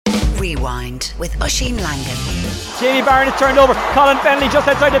Rewind with Oisin Langan. Jamie Byrne is turned over. Colin Fennelly just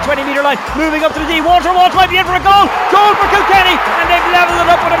outside the 20 metre line, moving up to the D. Walter might be in for a goal. Goal for Kilkenny, and they've levelled it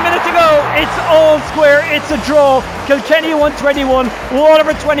up with a minute to go. It's all square. It's a draw. Kilkenny won 21.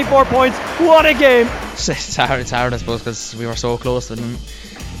 Waterford 24 points. What a game! It's hard, I suppose, because we were so close, and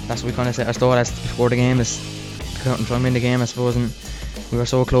that's what we kind of set our stall as before the game, is counting try and win the game, I suppose, and we were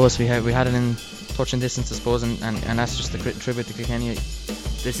so close. We had it in touching distance, I suppose, and that's just a tribute to Kilkenny.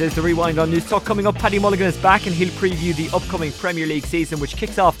 This is the Rewind on News Talk. Coming up, Paddy Mulligan is back and he'll preview the upcoming Premier League season, which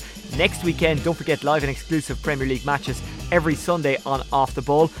kicks off next weekend. Don't forget, live and exclusive Premier League matches every Sunday on Off the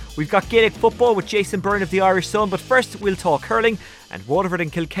Ball. We've got Gaelic football with Jason Byrne of the Irish Sun, but first we'll talk hurling, and Waterford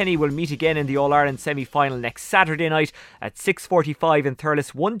and Kilkenny will meet again in the All-Ireland semi-final next Saturday night at 6:45 in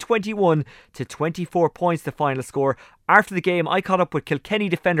Thurles. 121 to 24 points the final score. After the game, I caught up with Kilkenny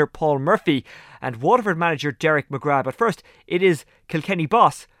defender Paul Murphy and Waterford manager Derek McGrath. But first, it is Kilkenny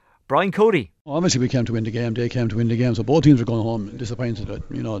boss Brian Cody. Obviously we came to win the game, they came to win the game, so both teams are going home disappointed that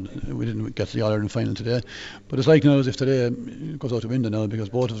we didn't get to the All-Ireland final today. But it's like now as if today goes out the window now, because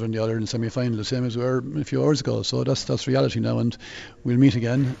both of us are in the All-Ireland semi-final, the same as we were a few hours ago. So that's reality now, and we'll meet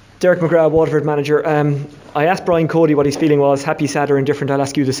again. Derek McGrath, Waterford manager. I asked Brian Cody what his feeling was, happy, sad or indifferent. I'll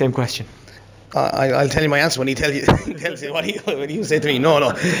ask you the same question. I'll tell you my answer when he tells you what he say to me.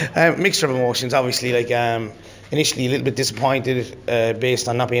 No. Mixture of emotions, obviously. Initially a little bit disappointed based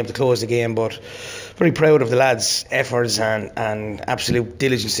on not being able to close the game, but very proud of the lads' efforts and absolute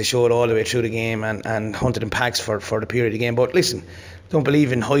diligence they showed all the way through the game and hunted in packs for the period of the game. But listen, don't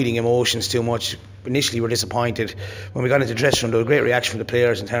believe in hiding emotions too much. Initially we're disappointed. When we got into the dressing room, there was a great reaction from the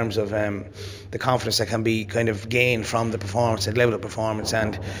players in terms of the confidence that can be kind of gained from the performance, the level of performance,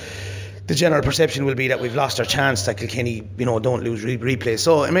 and the general perception will be that we've lost our chance, that Kilkenny, don't lose replays.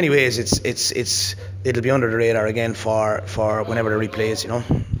 So in many ways, it'll be under the radar again for whenever the replay is.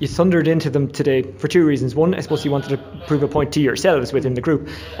 You thundered into them today for two reasons. One, I suppose you wanted to prove a point to yourselves within the group,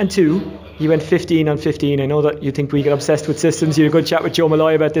 and two, you went 15 on 15. I know that you think we get obsessed with systems. You had a good chat with Joe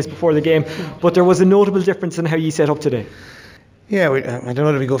Malloy about this before the game, but there was a notable difference in how you set up today. Yeah, I don't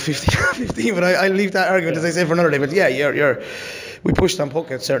know if we go 15, but I'll leave that argument, as I say, for another day. But yeah, we pushed on puck,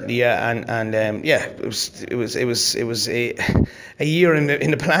 certainly, yeah, and it was a year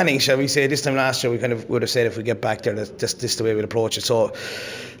in the planning, shall we say. This time last year we kind of would have said if we get back there that this is the way we'd approach it. So,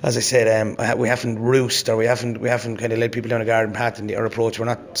 as I said, we haven't roost, or we haven't kind of led people down a garden path in our approach. We're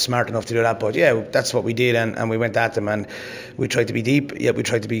not smart enough to do that, but yeah, that's what we did, and we went at them, and we tried to be deep, yet we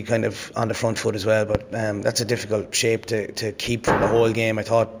tried to be kind of on the front foot as well. But that's a difficult shape to keep for the whole game. I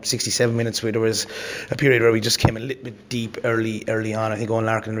thought 67 minutes there was a period where we just came a little bit deep early on. I think Owen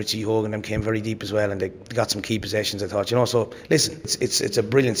Larkin and Richie Hogan them came very deep as well, and they got some key possessions, I thought. So listen, it's a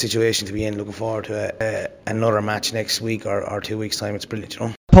brilliant situation to be in. Looking forward to another match next week or 2 weeks time. It's brilliant,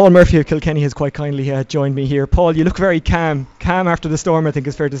 Paul Murphy of Kilkenny has quite kindly joined me here. Paul, you look very calm after the storm, I think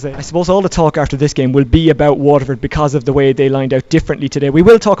is fair to say. I suppose all the talk after this game will be about Waterford because of the way they lined out differently today. We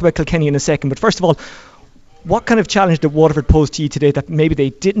will talk about Kilkenny in a second, but first of all, what kind of challenge did Waterford pose to you today that maybe they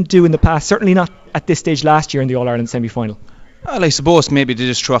didn't do in the past, certainly not at this stage last year in the All-Ireland semi-final? Well, I suppose maybe they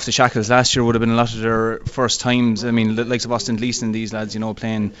just threw off the shackles. Last year would have been a lot of their first times. I mean, like of Austin Gleeson, these lads,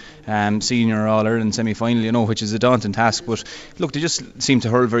 playing senior All-Ireland semi-final, which is a daunting task. But look, they just seemed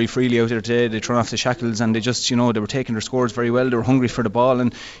to hurl very freely out there today. They threw off the shackles, and they just, they were taking their scores very well. They were hungry for the ball,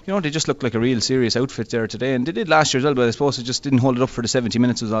 and they just looked like a real serious outfit there today. And they did last year as well, but I suppose it just didn't hold it up for the 70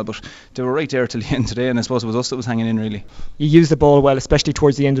 minutes was all. But they were right there till the end today, and I suppose it was us that was hanging in really. You used the ball well, especially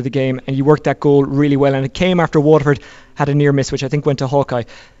towards the end of the game, and you worked that goal really well. And it came after Waterford had a near miss, which I think went to Hawkeye.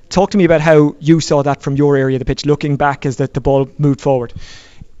 Talk to me about how you saw that from your area of the pitch, looking back as the ball moved forward.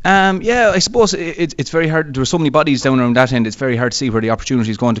 I suppose it's very hard. There were so many bodies down around that end. It's very hard to see where the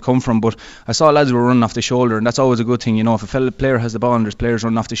opportunity is going to come from. But I saw lads were running off the shoulder, and that's always a good thing. If a fellow player has the ball and there's players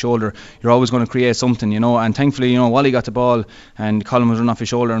running off the shoulder, you're always going to create something. And thankfully, Wally got the ball and Colin was running off his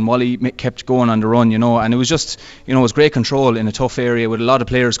shoulder, and Wally kept going on the run. And it was just, it was great control in a tough area with a lot of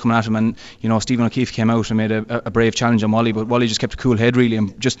players coming at him. And Stephen O'Keefe came out and made a brave challenge on Wally, but Wally just kept a cool head really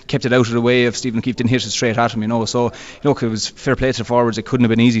and just kept it out of the way if Stephen O'Keefe didn't hit it straight at him. So look, it was fair play to the forwards. It couldn't have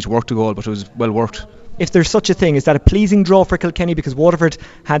been easy to work the goal, but it was well worked. If there's such a thing, is that a pleasing draw for Kilkenny? Because Waterford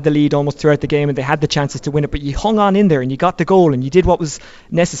had the lead almost throughout the game and they had the chances to win it, but you hung on in there and you got the goal and you did what was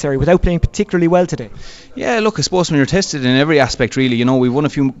necessary without playing particularly well today. Yeah, look, I suppose when you're tested in every aspect really, we've won a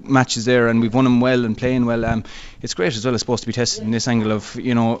few matches there and we've won them well and playing well. It's great as well, I suppose, to be tested in this angle of,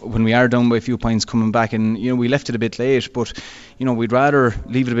 when we are down by a few points coming back, and we left it a bit late, but we'd rather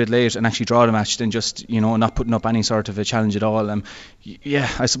leave it a bit late and actually draw the match than just not putting up any sort of a challenge at all.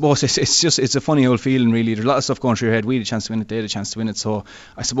 I suppose it's a funny old feeling really. There's a lot of stuff going through your head. We had a chance to win it, they had a chance to win it. So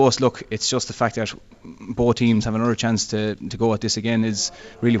I suppose, look, it's just the fact that both teams have another chance to go at this again is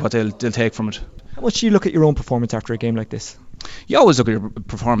really what they'll take from it. How much do you look at your own performance after a game like this? You always look at your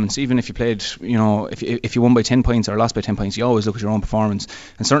performance, even if you played, if you won by 10 points or lost by 10 points, you always look at your own performance.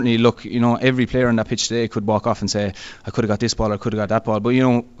 And certainly, look, every player on that pitch today could walk off and say, I could have got this ball, I could have got that ball. But,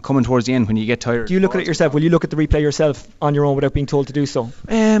 coming towards the end, when you get tired... Do you look at it yourself? Will you look at the replay yourself on your own without being told to do so?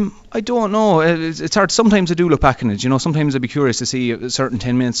 I don't know. It's hard. Sometimes I do look back on it. Sometimes I'd be curious to see a certain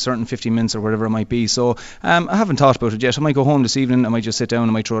 10 minutes, certain 15 minutes or whatever it might be. So I haven't thought about it yet. I might go home this evening, I might just sit down,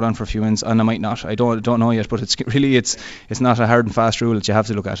 I might throw it on for a few minutes, and I might not. I don't know yet, but it's not a hard and fast rule that you have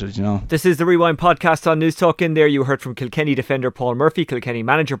to look at it, This is the Rewind podcast on News Talk. In there you heard from Kilkenny defender Paul Murphy, Kilkenny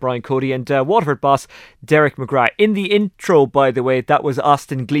manager Brian Cody, and Waterford boss Derek McGrath. In the intro, by the way, that was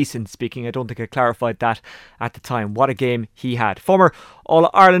Austin Gleeson speaking. I don't think I clarified that at the time. What a game he had. Former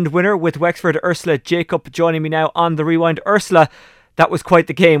All-Ireland winner with Wexford, Ursula Jacob, joining me now on the Rewind. Ursula, that was quite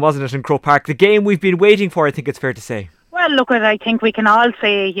the game, wasn't it, in Croke Park? The game we've been waiting for, I think it's fair to say. Well, look, I think we can all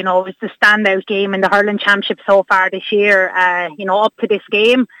say, it's the standout game in the hurling championship so far this year. Up to this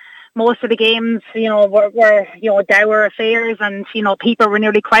game, most of the games, were dour affairs, and people were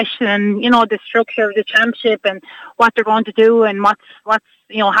nearly questioning, the structure of the championship and what they're going to do and what's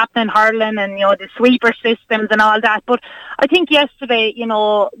happening in hurling and the sweeper systems and all that. But I think yesterday,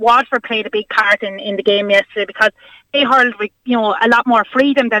 Waterford played a big part in the game yesterday, because they hurled with a lot more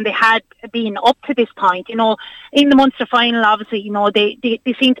freedom than they had been up to this point. In the Munster final, obviously,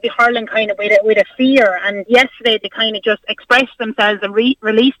 they seem to be hurling kind of with a fear, and yesterday they kind of just expressed themselves and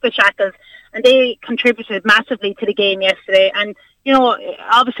released the shackles, and they contributed massively to the game yesterday. And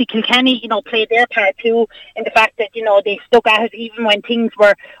obviously Kilkenny, played their part too, in the fact that, they stuck at it even when things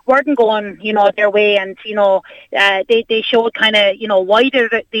weren't going, their way, and, they showed kind of, why they're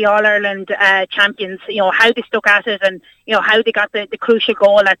the All-Ireland champions, how they stuck at it, and, how they got the crucial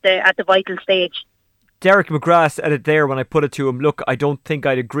goal at the vital stage. Derek McGrath said it there when I put it to him. Look, I don't think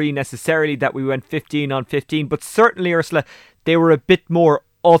I'd agree necessarily that we went 15 on 15, but certainly, Ursula, they were a bit more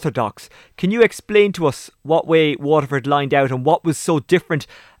orthodox. Can you explain to us what way Waterford lined out and what was so different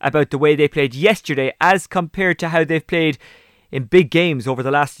about the way they played yesterday as compared to how they've played in big games over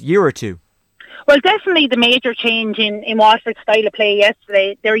the last year or two? Well, definitely the major change in Waterford's style of play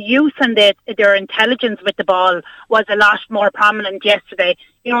yesterday, their use and their intelligence with the ball was a lot more prominent yesterday.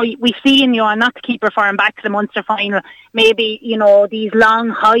 We've seen, and not to keep referring back to the Munster final, maybe, these long,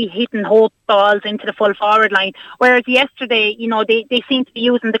 high-hitting hope balls into the full forward line. Whereas yesterday, they seem to be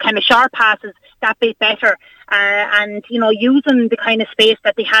using the kind of sharp passes that bit better. And, using the kind of space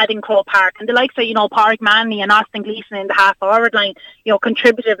that they had in Croke Park. And the likes of, Pádraig Manley and Austin Gleeson in the half-forward line,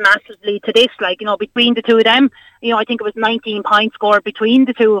 contributed massively to this. Between the two of them, I think it was 19 points scored between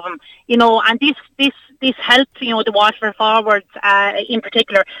the two of them. And this helped, the Waterford forwards in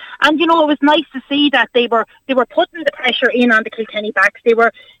particular. And, it was nice to see that they were putting the pressure in on the Kilkenny backs. They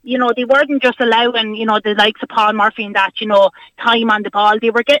were, they weren't just allowing, the likes of Paul Murphy and that, time on the ball. They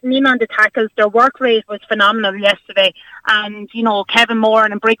were getting in on the tackles. Their work rate was phenomenal yesterday. And, Kevin Moore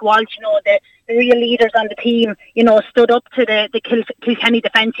and Brick Walsh, the real leaders on the team, stood up to the Kilkenny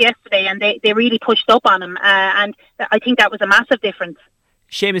defence yesterday, and they really pushed up on them. And I think that was a massive difference.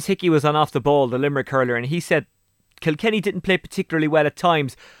 Seamus Hickey was on Off the Ball, the Limerick hurler, and he said Kilkenny didn't play particularly well at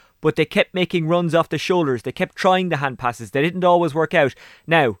times, but they kept making runs off the shoulders. They kept trying the hand passes. They didn't always work out.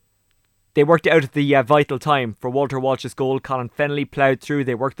 Now, they worked out at the vital time for Walter Walsh's goal. Colin Fennelly ploughed through.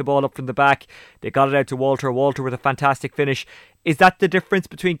 They worked the ball up from the back. They got it out to Walter. Walter with a fantastic finish. Is that the difference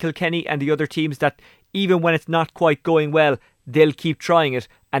between Kilkenny and the other teams, that even when it's not quite going well, they'll keep trying it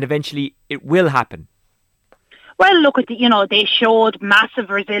and eventually it will happen? Well, look at they showed massive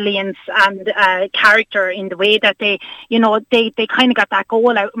resilience and character in the way that they kind of got that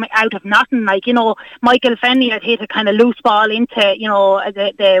goal out of nothing. Michael Fennelly had hit a kind of loose ball into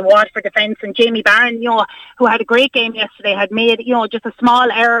the Waterford defence, and Jamie Byrne, who had a great game yesterday, had made just a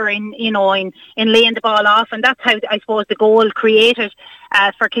small error in laying the ball off, and that's how I suppose the goal created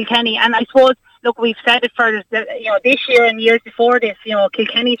for Kilkenny. And I suppose, look, we've said it for this year and years before this.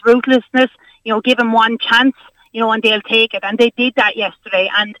 Kilkenny's ruthlessness. Give them one chance. And they'll take it. And they did that yesterday.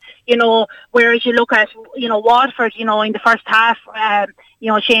 And, whereas you look at, Waterford, in the first half,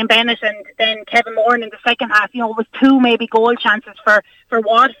 Shane Bennett and then Kevin Moore in the second half, was 2 maybe goal chances for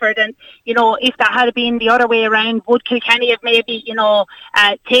Waterford. And, if that had been the other way around, would Kilkenny have maybe,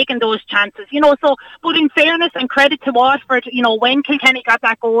 taken those chances? But in fairness and credit to Waterford, when Kilkenny got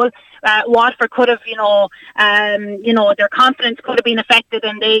that goal, Waterford could have, their confidence could have been affected,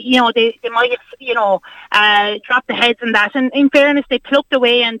 and they might have, dropped the heads in that. And in fairness, they plucked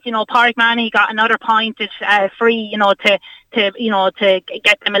away, and, Pádraig Manny got another point free, to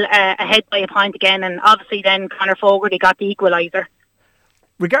get them ahead by a point again. And obviously then Conor Fogarty got the equaliser.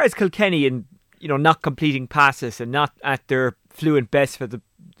 Regards Kilkenny and not completing passes and not at their fluent best for the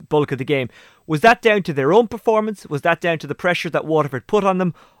bulk of the game, was that down to their own performance? Was that down to the pressure that Waterford put on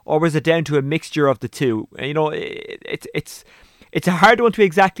them, or was it down to a mixture of the two? It's a hard one to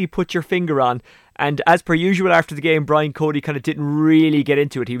exactly put your finger on. And as per usual after the game, Brian Cody kind of didn't really get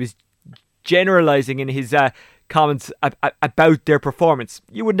into it. He was generalising in his comments about their performance.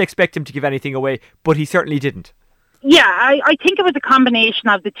 You wouldn't expect him to give anything away, but he certainly didn't. Yeah, I think it was a combination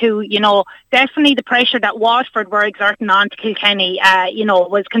of the two. Definitely the pressure that Waterford were exerting on to Kilkenny,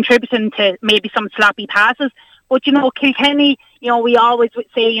 was contributing to maybe some sloppy passes. But, Kilkenny, we always would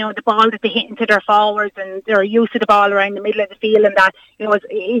say, the ball that they hit into their forwards and their use of the ball around the middle of the field and that,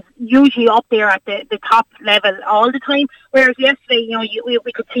 is usually up there at the top level all the time. Whereas yesterday,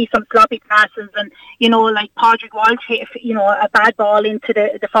 we could see some sloppy passes and, like Padraig Walsh hit, a bad ball into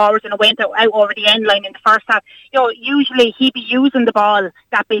the forwards and it went out over the end line in the first half. Usually he'd be using the ball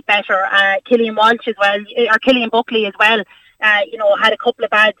that bit better. Killian Walsh as well, or Killian Buckley as well. Had a couple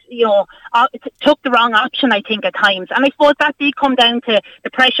of bad, took the wrong option, I think, at times. And I suppose that did come down to the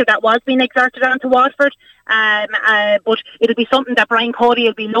pressure that was being exerted onto Waterford. But it'll be something that Brian Cody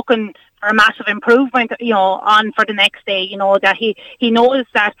will be looking for a massive improvement, on for the next day. That he knows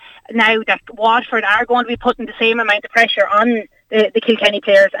that now that Waterford are going to be putting the same amount of pressure on the Kilkenny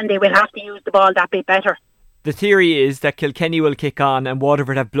players, and they will have to use the ball that bit better. The theory is that Kilkenny will kick on and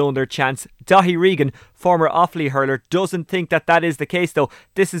Waterford have blown their chance. Daithí Regan, former Offaly hurler, doesn't think that is the case though.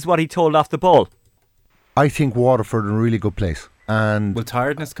 This is what he told off the ball. I think Waterford in a really good place. And will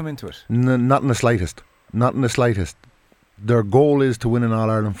tiredness come into it? Not in the slightest. Not in the slightest. Their goal is to win an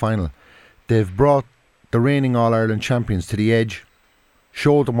All-Ireland final. They've brought the reigning All-Ireland champions to the edge,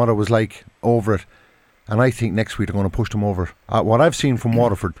 showed them what it was like over it, and I think next week they're going to push them over. What I've seen from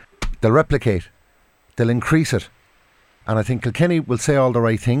Waterford, they'll replicate. They'll increase it. And I think Kilkenny will say all the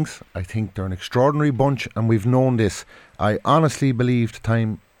right things. I think they're an extraordinary bunch and we've known this. I honestly believe the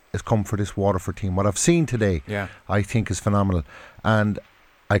time has come for this Waterford team. What I've seen today, I think is phenomenal. And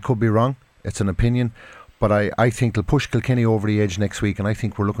I could be wrong. It's an opinion. But I think they'll push Kilkenny over the edge next week, and I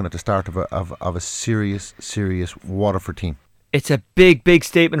think we're looking at the start of a serious Waterford team. It's a big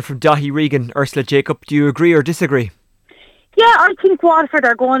statement from Daithí Regan. Ursula Jacob, do you agree or disagree? Yeah, I think Waterford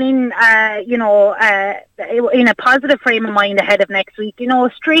are going in, in a positive frame of mind ahead of next week.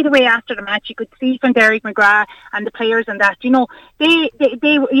 Straight away after the match, you could see from Derek McGrath and the players and that, they'll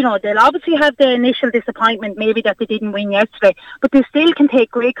obviously have the initial disappointment maybe that they didn't win yesterday, but they still can take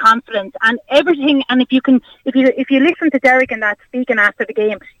great confidence and everything. And if you listen to Derek and that speaking after the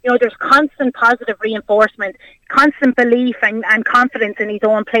game, there's constant positive reinforcement, constant belief and confidence in his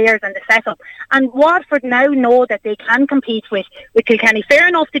own players and the setup. And Waterford now know that they can compete with Kilkenny. Fair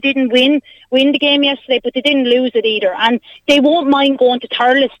enough, they didn't win the game yesterday, but they didn't lose it either, and they won't mind going to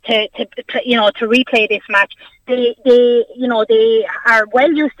Thurles to replay this match. They are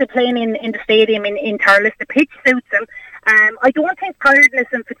well used to playing in the stadium in Thurles. The pitch suits them. I don't think tiredness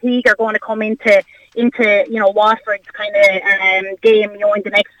and fatigue are going to come into Waterford's kind of game in the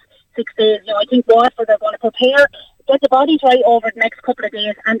next 6 days. I think Waterford are going to prepare, get the bodies right over the next couple of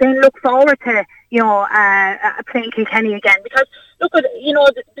days, and then look forward to playing Kilkenny again. Because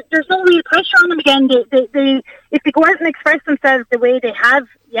there's no real pressure on them again. They if they go out and express themselves the way they have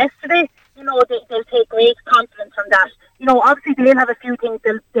yesterday, they'll take great confidence from that. Obviously they'll have a few things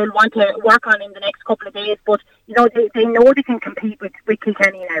they'll want to work on in the next couple of days, but they know they can compete with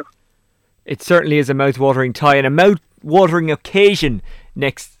Kilkenny now. It certainly is a mouth-watering tie and a mouth-watering occasion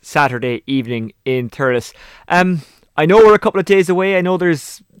next Saturday evening in Thurles. I know we're a couple of days away. I know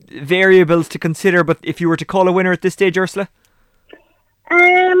there's variables to consider, but if you were to call a winner at this stage, Ursula?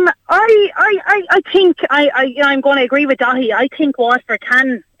 I think I'm going to agree with Daithí. I think Waterford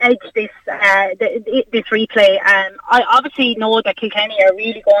can edge this replay. I obviously know that Kilkenny are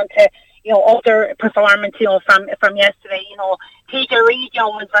really going to up their performance from yesterday. TJ Reid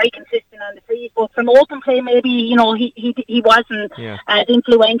was very consistent on the frees, but from open play maybe he wasn't as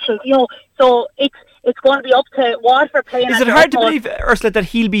influential. So it's going to be up to Waterford playing. Is it hard to believe, Ursula, that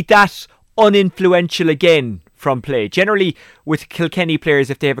he'll be that uninfluential again from play. Generally, with Kilkenny players,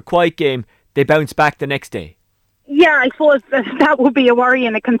 if they have a quiet game, they bounce back the next day. Yeah, I suppose that would be a worry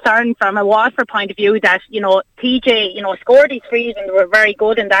and a concern from a Waterford point of view that, TJ, scored these frees and they were very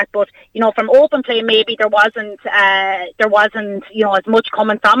good in that, but, from open play maybe there wasn't, as much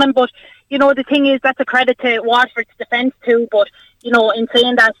coming from him, but, the thing is that's a credit to Waterford's defence too, but, in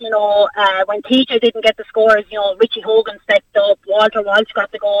saying that, when TJ didn't get the scores, Richie Hogan stepped up, Walter Walsh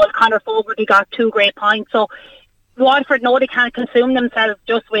got the goal, Conor Fogarty got 2 great points, so Waterford know they can't consume themselves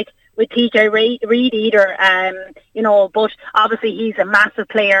just with TJ Reid either, but obviously he's a massive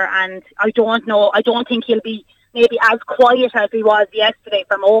player, and I don't think he'll be maybe as quiet as he was yesterday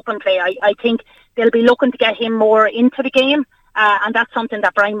from open play. I think they'll be looking to get him more into the game, and that's something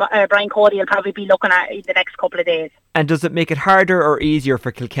that Brian Cody will probably be looking at in the next couple of days. And does it make it harder or easier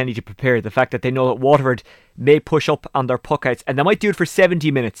for Kilkenny to prepare, the fact that they know that Waterford may push up on their puckouts, and they might do it for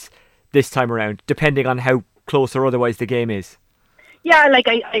 70 minutes this time around, depending on how close or otherwise the game is? Yeah, like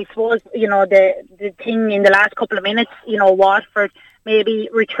I suppose, the thing in the last couple of minutes, Waterford maybe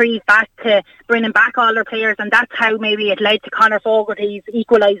retrieve back to bringing back all their players, and that's how maybe it led to Conor Fogarty's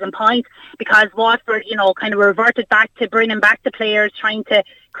equalising point, because Waterford, kind of reverted back to bringing back the players, trying to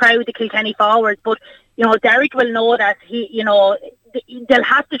crowd the Kilkenny forwards. But, Derek will know that they'll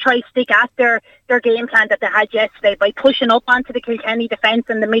have to try stick at their game plan that they had yesterday by pushing up onto the Kilkenny defence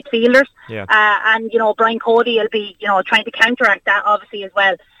and the midfielders. Yeah. And Brian Cody will be trying to counteract that obviously as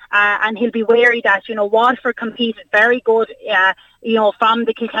well. And he'll be wary that Waterford competed very good from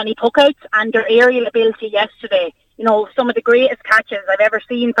the Kilkenny puckouts, and their aerial ability yesterday. Some of the greatest catches I've ever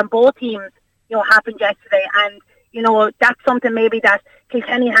seen from both teams happened yesterday, and that's something maybe that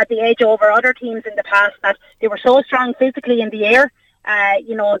Kilkenny had the edge over other teams in the past, that they were so strong physically in the air,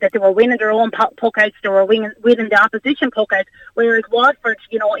 that they were winning their own puckouts, they were winning the opposition puckouts, whereas Waterford,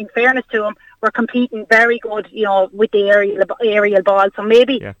 in fairness to them, were competing very good, with the aerial ball. So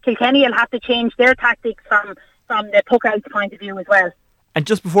maybe Kilkenny will have to change their tactics from the puckouts point of view as well. And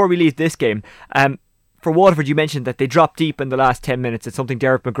just before we leave this game, for Waterford, you mentioned that they dropped deep in the last 10 minutes. It's something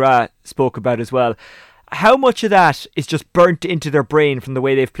Derek McGrath spoke about as well. How much of that is just burnt into their brain from the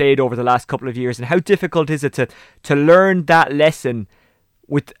way they've played over the last couple of years, and how difficult is it to learn that lesson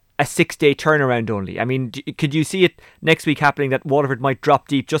with a 6-day turnaround only? I mean, could you see it next week happening that Waterford might drop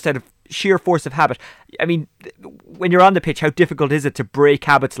deep just out of sheer force of habit? I mean, when you're on the pitch, how difficult is it to break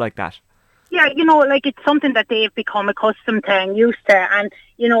habits like that? Yeah, it's something that they've become accustomed to and used to, and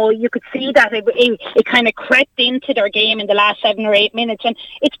you could see that it kind of crept into their game in the last 7 or 8 minutes, and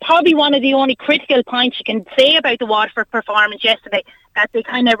it's probably one of the only critical points you can say about the Waterford performance yesterday, that they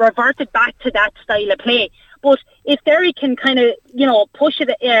kind of reverted back to that style of play. But if Derry can kind of, push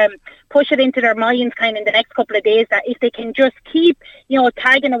it into their minds kind of in the next couple of days, that if they can just keep,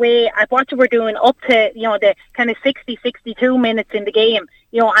 tagging away at what they were doing up to, the kind of 60, 62 minutes in the game,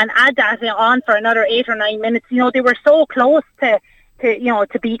 and add that on for another 8 or 9 minutes, they were so close to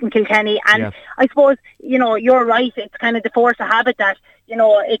beating Kilkenny. And I suppose, you're right, it's kind of the force of habit that,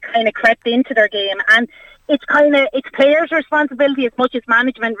 it kind of crept into their game. And it's players' responsibility as much as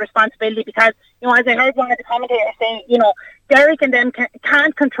management responsibility, because, as I heard one of the commentators say, Derek and them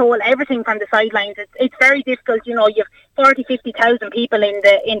can't control everything from the sidelines. It's very difficult. You've 40, 50,000 people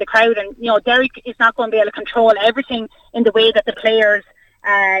in the crowd, and Derek is not going to be able to control everything in the way that the players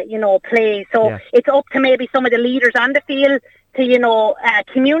play. So it's up to maybe some of the leaders on the field to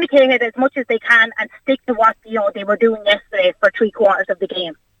communicate it as much as they can and stick to what they were doing yesterday for 3/4 of the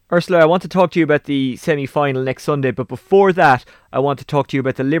game. Ursula, I want to talk to you about the semi-final next Sunday, but before that, I want to talk to you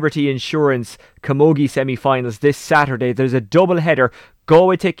about the Liberty Insurance Camogie semi-finals this Saturday. There's a double header.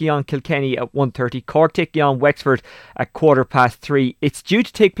 Galway taking on Kilkenny at 1:30, Cork taking on Wexford at 3:15. It's due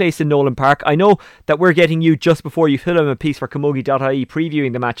to take place in Nolan Park. I know that we're getting you just before you fill in a piece for camogie.ie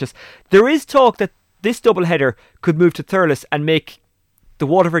previewing the matches. There is talk that this double header could move to Thurles and make the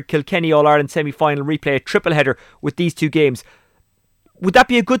Waterford Kilkenny All-Ireland semi-final replay a triple header with these two games. Would that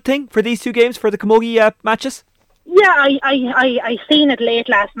be a good thing for these two games, for the camogie matches? Yeah, I seen it late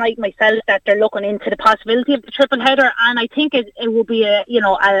last night myself that they're looking into the possibility of the triple header, and I think it will be a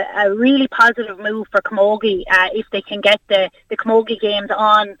really positive move for camogie if they can get the camogie games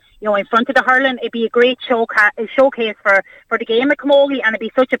on in front of the hurling. It'd be a great showcase for the game of camogie, and it'd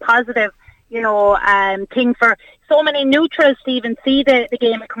be such a positive thing for so many neutrals to even see the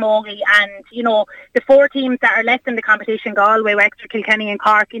game of camogie. And the 4 teams that are left in the competition, Galway, Wexford, Kilkenny and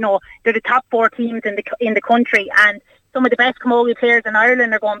Cork, they're the top 4 teams in the country, and some of the best camogie players in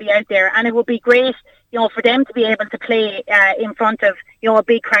Ireland are going to be out there, and it would be great, for them to be able to play in front of, a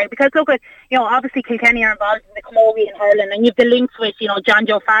big crowd. Because look at, obviously Kilkenny are involved in the camogie and hurling, and you've the links with, John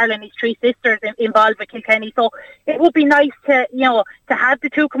Joe Farrell and his three sisters involved with Kilkenny. So it would be nice to, to have the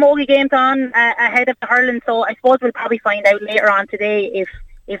two camogie games on ahead of the hurling. So I suppose we'll probably find out later on today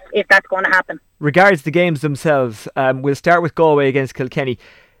if that's going to happen. Regards the games themselves, we'll start with Galway against Kilkenny.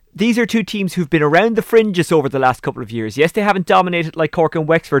 These are two teams who've been around the fringes over the last couple of years. Yes, they haven't dominated like Cork and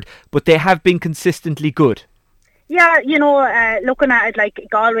Wexford, but they have been consistently good. Yeah, looking at it, like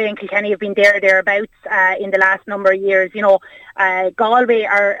Galway and Kilkenny have been thereabouts in the last number of years. Galway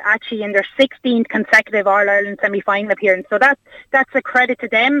are actually in their 16th consecutive All-Ireland semi-final appearance. So that's a credit to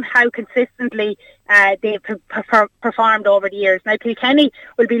them, how consistently they've performed over the years. Now, Kilkenny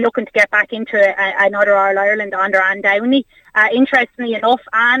will be looking to get back into another All-Ireland under Anne Downey. Interestingly enough,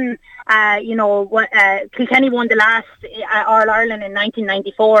 Anne, Kilkenny won the last All-Ireland in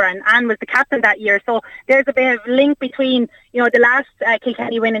 1994, and Anne was the captain that year. So there's a bit of link between, the last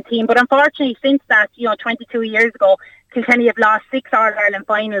Kilkenny winning team. But unfortunately, since that, 22 years ago, Kilkenny have lost 6 All-Ireland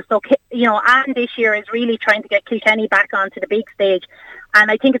finals. So, Anne this year is really trying to get Kilkenny back onto the big stage.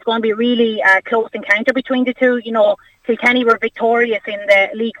 And I think it's going to be a really close encounter between the two. Kilkenny were victorious in the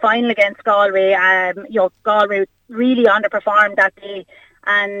league final against Galway. Galway really underperformed that day.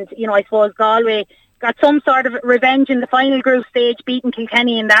 And, I suppose Galway got some sort of revenge in the final group stage, beating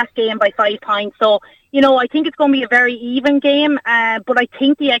Kilkenny in that game by 5 points. So, I think it's going to be a very even game. But I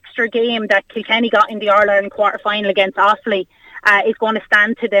think the extra game that Kilkenny got in the All-Ireland quarter-final against Offaly is going to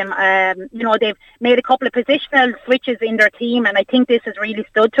stand to them. They've made a couple of positional switches in their team, and I think this has really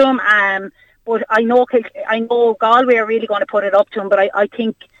stood to them. But I know Galway are really going to put it up to them, but I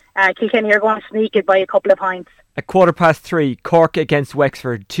think Kilkenny are going to sneak it by a couple of points. At 3:15, Cork against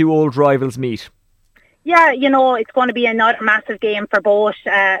Wexford, two old rivals meet. Yeah, it's going to be another massive game for both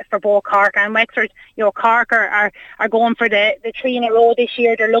Cork and Wexford. Cork are going for the 3 in a row this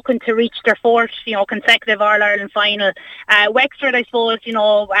year. They're looking to reach their 4th, consecutive All-Ireland final. Wexford, I suppose,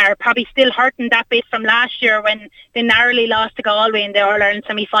 are probably still hurting that bit from last year when they narrowly lost to Galway in the All-Ireland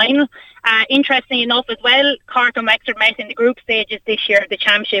semi-final. Interestingly enough as well, Cork and Wexford met in the group stages this year of the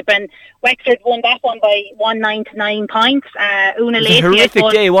championship, and Wexford won that one by 19 to 9 points. It was a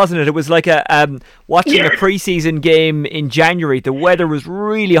horrific day, wasn't it? It was like watching a pre-season game in January. The weather was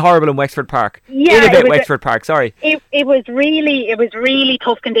really horrible in Wexford Park. Yeah, Wexford Park. Sorry. It was really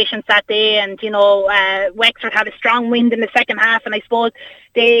tough conditions that day, and Wexford had a strong wind in the second half, and I suppose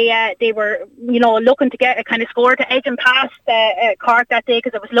they were looking to get a kind of score to edge and past Cork that day,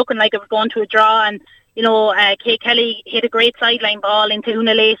 because it was looking like it was going to a draw. And Kate Kelly hit a great sideline ball into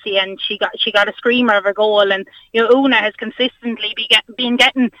Una Lacey, and she got a screamer of a goal. And Una has consistently been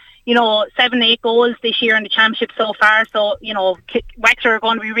getting 7-8 goals this year in the championship so far. So Wexford are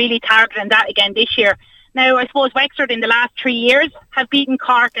going to be really targeting that again this year. Now, I suppose Wexford in the last 3 years have beaten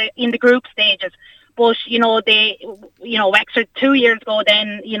Cork in the group stages. But, Wexford 2 years ago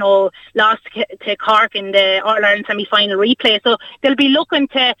then, lost to Cork in the All-Ireland semi-final replay. So they'll be looking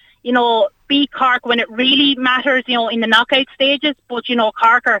to, beat Cork when it really matters, in the knockout stages. But,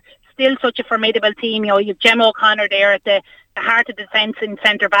 Cork are still such a formidable team. You've Gemma O'Connor there at the heart of the defence in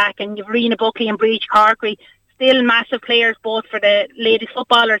centre-back, and you've Rena Buckley and Breach Corkery. Still massive players both for the ladies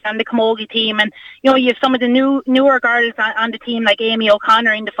footballers and the camogie team, and you have some of the newer girls on the team like Amy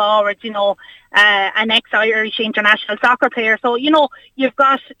O'Connor in the forwards, an ex-Irish international soccer player. So you've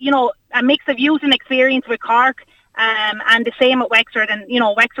got a mix of youth and experience with Cork, and the same at Wexford. And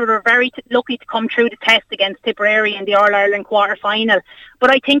Wexford were very lucky to come through the test against Tipperary in the All-Ireland quarter-final.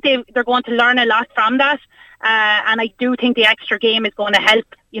 But I think they're going to learn a lot from that. And I do think the extra game is going to help,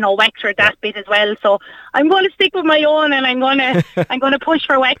 Wexford that bit as well. So I'm going to stick with my own, and I'm going to push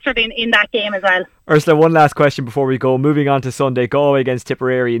for Wexford in that game as well. Ursula, one last question before we go. Moving on to Sunday, Galway against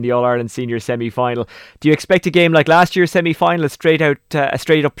Tipperary in the All-Ireland Senior semi-final. Do you expect a game like last year's semi-final, a straight up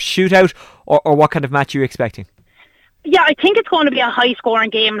shootout, or what kind of match are you expecting? Yeah, I think it's going to be a high-scoring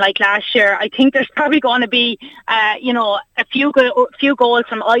game like last year. I think there's probably going to be, a few goals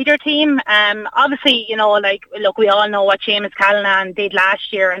from either team. Obviously, we all know what Seamus Callanan did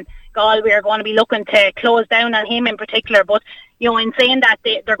last year, and Galway are going to be looking to close down on him in particular. But, in saying that,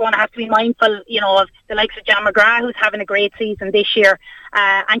 they're going to have to be mindful, of the likes of John McGrath, who's having a great season this year,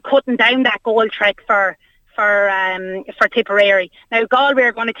 and cutting down that goal threat for Tipperary. Now Galway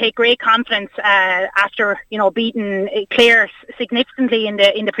are going to take great confidence after beating Clare significantly in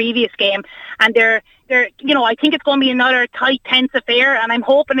the previous game, and they're I think it's going to be another tight, tense affair, and I'm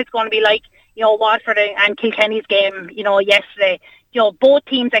hoping it's going to be like Waterford and Kilkenny's game yesterday. Both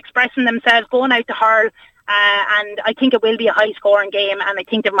teams expressing themselves, going out to hurl, and I think it will be a high scoring game, and I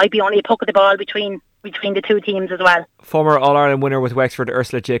think there might be only a puck of the ball between the two teams as well. Former All-Ireland winner with Wexford,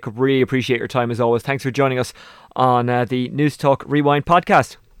 Ursula Jacob, really appreciate your time as always. Thanks for joining us on the News Talk Rewind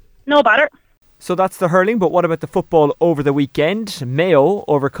podcast. No bother. So that's the hurling, but what about the football over the weekend? Mayo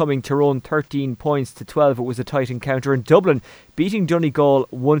overcoming Tyrone 13 points to 12. It was a tight encounter, in Dublin beating Donegal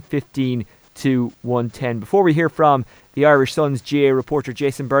 115 to 110. Before we hear from the Irish Sun's GAA reporter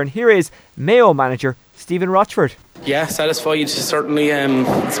Jason Byrne, here is Mayo manager Stephen Rochford. Yeah, satisfied certainly.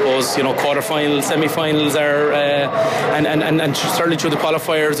 I suppose quarterfinals, semi-finals are, and certainly through the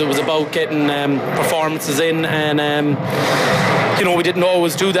qualifiers, it was about getting performances in, and we didn't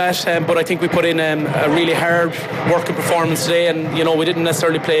always do that, but I think we put in a really hard working performance today, and we didn't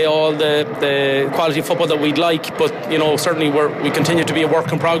necessarily play all the quality football that we'd like, but certainly we continue to be a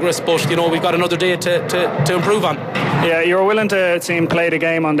work in progress, but we've got another day to improve on. Yeah, you were willing to, it seemed, play the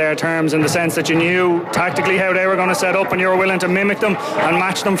game on their terms, in the sense that you knew tactically how they were going to set up, and you were willing to mimic them and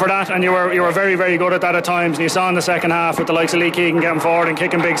match them for that, and you were very, very good at that at times. And you saw in the second half with the likes of Lee Keegan getting forward and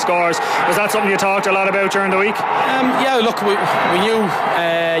kicking big scores. Was that something you talked a lot about during the week? Yeah, look, we knew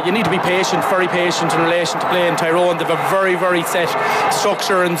you need to be patient, very patient in relation to playing Tyrone. They've a very, very set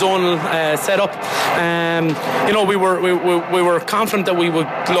structure and zonal setup. We were confident that we would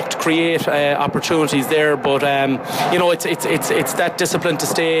look to create opportunities there, but it's that discipline to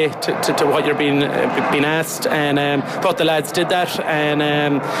stay to what you're being asked, and thought the lads did that, and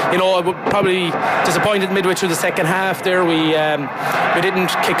I would probably disappointed midway through the second half there. We didn't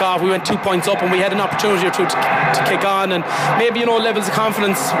kick off. We went 2 points up, and we had an opportunity or two to kick on, and maybe levels of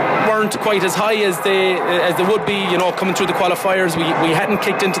confidence weren't quite as high as they would be coming through the qualifiers. We hadn't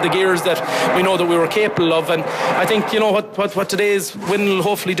kicked into the gears that we know that we were capable of, and I think what today's win will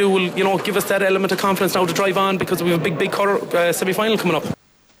hopefully do will give us that element of confidence now to drive on, because we have a big semi-final coming up.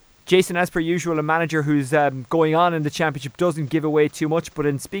 Jason, as per usual, a manager who's going on in the championship doesn't give away too much, but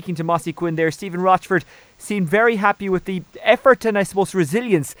in speaking to Mossy Quinn there, Stephen Rochford seemed very happy with the effort and I suppose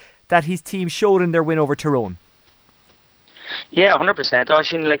resilience that his team showed in their win over Tyrone. Yeah, 100%.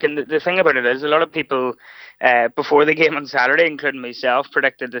 Oisin, and the thing about it is, a lot of people before the game on Saturday, including myself,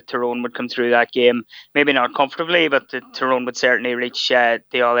 predicted that Tyrone would come through that game, maybe not comfortably, but that Tyrone would certainly reach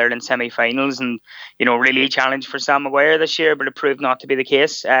the All-Ireland semi-finals and, really challenge for Sam Maguire this year, but it proved not to be the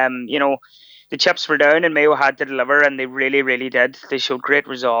case. The chips were down and Mayo had to deliver, and they really, really did. They showed great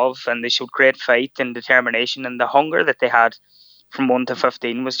resolve, and they showed great fight and determination, and the hunger that they had from 1 to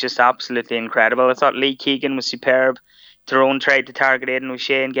 15 was just absolutely incredible. I thought Lee Keegan was superb. Tyrone tried to target Aidan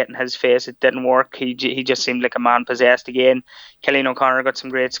O'Shea and get in his face. It didn't work. He just seemed like a man possessed again. Killian O'Connor got some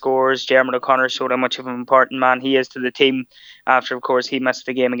great scores. Dermot O'Connor showed how much of an important man he is to the team after, of course, he missed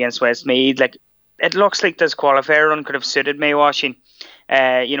the game against Westmeath. It looks like this qualifier run could have suited Mayo Washing.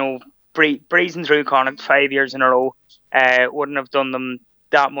 Breezing through Connacht 5 years in a row wouldn't have done them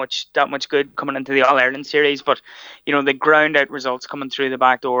that much good coming into the All-Ireland series, but they ground out results coming through the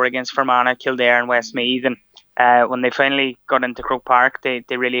back door against Fermanagh, Kildare and Westmeath, and when they finally got into Croke Park, they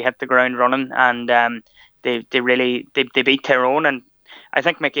really hit the ground running, and they beat Tyrone, and I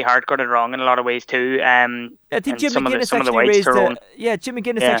think Mickey Hart got it wrong in a lot of ways too. I think Jim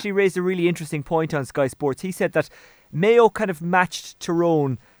McGuinness actually raised a really interesting point on Sky Sports. He said that Mayo kind of matched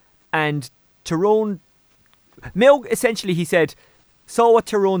Tyrone, and Mayo essentially, he said, saw what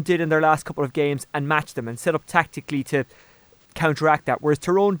Tyrone did in their last couple of games and matched them and set up tactically to counteract that, whereas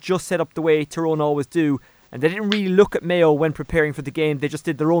Tyrone just set up the way Tyrone always do, and they didn't really look at Mayo when preparing for the game. They just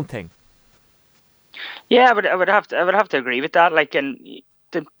did their own thing. Yeah, I would have to agree with that. And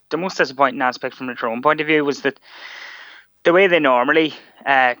the most disappointing aspect from the Tyrone point of view was that the way they normally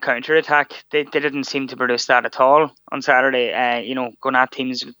counter-attack, they didn't seem to produce that at all on Saturday. Going at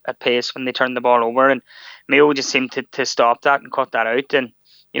teams at pace when they turned the ball over, and Mayo just seemed to stop that and cut that out. And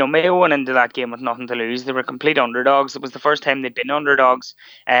Mayo went into that game with nothing to lose. They were complete underdogs. It was the first time they'd been underdogs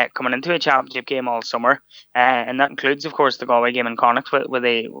coming into a championship game all summer, and that includes, of course, the Galway game in Connacht, where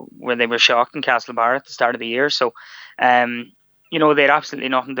they were shocked in Castlebar at the start of the year. So, they had absolutely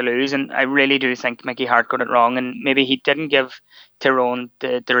nothing to lose, and I really do think Mickey Hart got it wrong, and maybe he didn't give Tyrone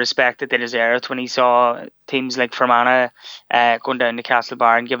the respect that they deserved when he saw teams like Fermanagh going down to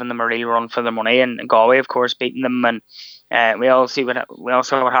Castlebar and giving them a real run for their money, and Galway, of course, beating them, and we all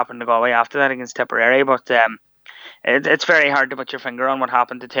saw what happened to Galway after that against Tipperary. But it's very hard to put your finger on what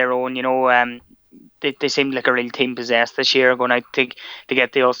happened to Tyrone. They seemed like a real team possessed this year, going out to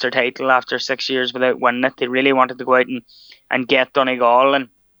get the Ulster title after 6 years without winning it. They really wanted to go out and get Donegal, and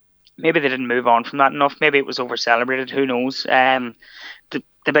maybe they didn't move on from that enough. Maybe it was over celebrated. Who knows?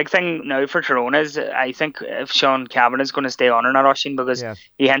 The big thing now for Tyrone is, I think, if Sean Cavan is going to stay on or not, Oisin, because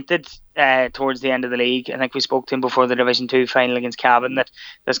he hinted towards the end of the league. I think we spoke to him before the Division 2 final against Cavan that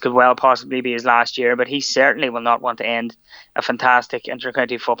this could well possibly be his last year, but he certainly will not want to end a fantastic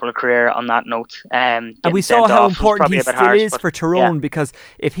inter-county football career on that note. And we saw how important he still is for Tyrone, because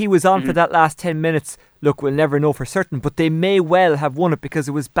if he was on for that last 10 minutes, look, we'll never know for certain, but they may well have won it because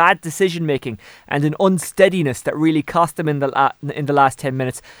it was bad decision making and an unsteadiness that really cost them in the last 10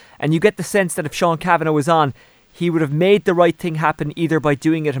 minutes. And you get the sense that if Sean Kavanagh was on, he would have made the right thing happen either by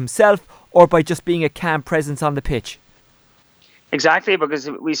doing it himself or by just being a calm presence on the pitch. Exactly, because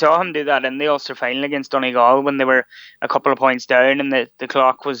we saw him do that in the Ulster final against Donegal when they were a couple of points down and the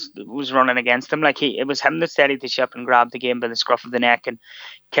clock was running against them. Like it was him that steadied the ship and grabbed the game by the scruff of the neck and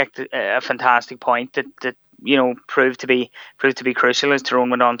kicked a fantastic point that proved to be crucial as Tyrone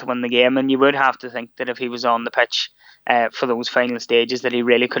went on to win the game. And you would have to think that if he was on the pitch for those final stages, that he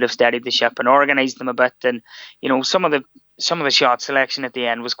really could have steadied the ship and organised them a bit. And some of the shot selection at the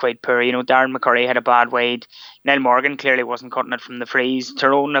end was quite poor. Darren McCurry had a bad wide. Niall Morgan clearly wasn't cutting it from the frees.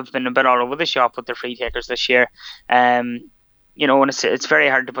 Tyrone have been a bit all over the shop with their free takers this year. And it's very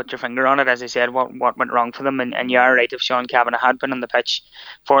hard to put your finger on it, as I said, what went wrong for them. And you are right, if Sean Kavanagh had been on the pitch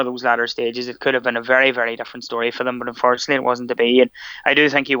for those latter stages, it could have been a very, very different story for them. But unfortunately, it wasn't to be. And I do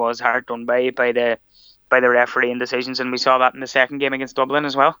think he was hard done by the refereeing decisions, and we saw that in the second game against Dublin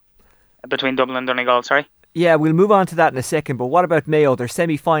as well, between Dublin and Donegal. Yeah, we'll move on to that in a second, but what about Mayo? Their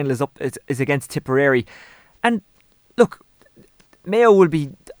semi-final is against Tipperary, and look, Mayo will be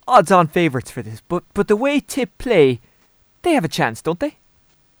odds-on favourites for this, but the way Tip play, they have a chance, don't they?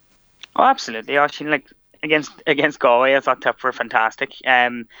 Oh, absolutely. Against Galway, I thought Tip were fantastic.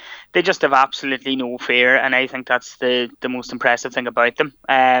 They just have absolutely no fear, and I think that's the most impressive thing about them.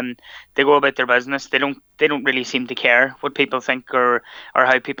 They go about their business. They don't really seem to care what people think or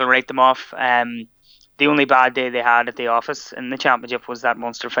how people write them off. The only bad day they had at the office in the championship was that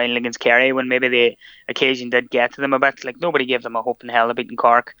Munster final against Kerry, when maybe the occasion did get to them a bit. Like, nobody gave them a hope in hell of beating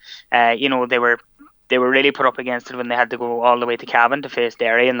Cork. They were really put up against it when they had to go all the way to Cavan to face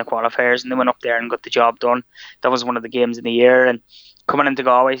Derry in the qualifiers, and they went up there and got the job done. That was one of the games of the year. And coming into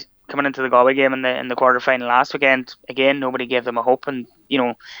the Galway game in the quarter final last weekend, again, nobody gave them a hope, and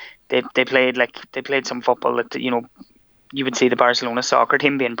they played some football that you would see the Barcelona soccer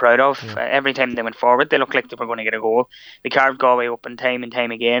team being proud of. Every time they went forward, they looked like they were going to get a goal. They carved Galway open time and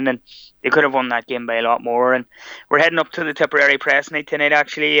time again, and they could have won that game by a lot more. And we're heading up to the Tipperary press night tonight,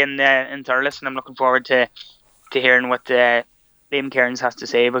 actually, in Thurles, and I'm looking forward to hearing what Liam Cairns has to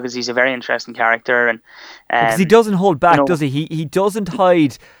say, because he's a very interesting character. And because he doesn't hold back, does he? He doesn't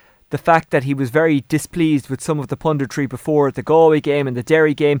hide the fact that he was very displeased with some of the punditry before the Galway game and the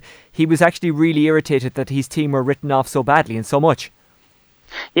Derry game. He was actually really irritated that his team were written off so badly and so much.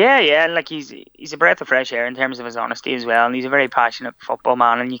 Yeah, and like he's a breath of fresh air in terms of his honesty as well, and he's a very passionate football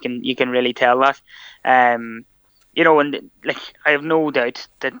man, and you can really tell that. And I have no doubt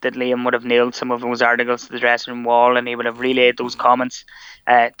that Liam would have nailed some of those articles to the dressing room wall, and he would have relayed those comments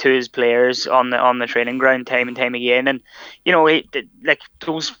to his players on the training ground time and time again. And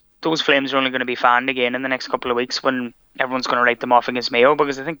those flames are only going to be fanned again in the next couple of weeks when everyone's going to write them off against Mayo,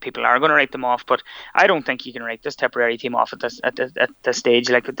 because I think people are going to write them off. But I don't think you can write this Tipperary team off at this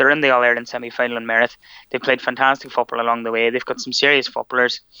stage. Like, they're in the All-Ireland semi-final in merit. They've played fantastic football along the way. They've got some serious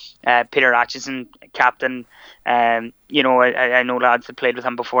footballers. Peter Atchison, captain. I know lads that played with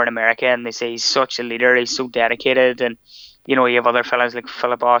him before in America, and they say he's such a leader. He's so dedicated, and you have other fellas like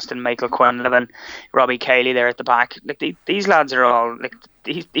Philip Austin, Michael Quinlivan, Robbie Kiley there at the back. Like, these lads are all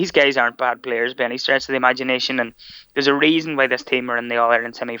these guys aren't bad players by any stretch of the imagination, and there's a reason why this team are in the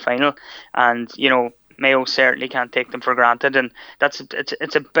All-Ireland semi-final, and Mayo certainly can't take them for granted, and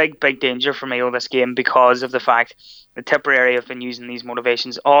it's a big danger for Mayo this game, because of the fact that Tipperary have been using these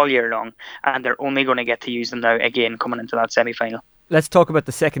motivations all year long, and they're only going to get to use them now again coming into that semi-final. Let's talk about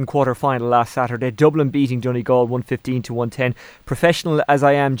the second quarter final last Saturday. Dublin beating Donegal 115-110. Professional as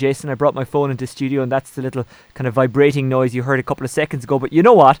I am, Jason, I brought my phone into studio, and that's the little kind of vibrating noise you heard a couple of seconds ago. But you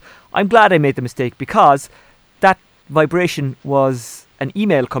know what? I'm glad I made the mistake, because that vibration was an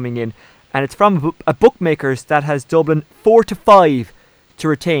email coming in, and it's from a bookmakers that has Dublin 4-5 to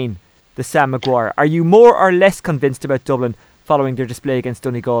retain the Sam Maguire. Are you more or less convinced about Dublin following their display against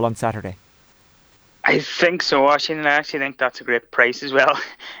Donegal on Saturday? I think so, Oisin, and I actually think that's a great price as well,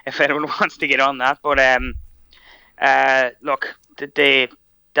 if anyone wants to get on that. But look, they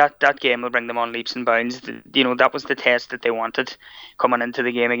that game will bring them on leaps and bounds. That was the test that they wanted coming into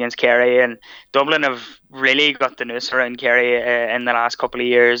the game against Kerry, and Dublin have really got the noose around Kerry in the last couple of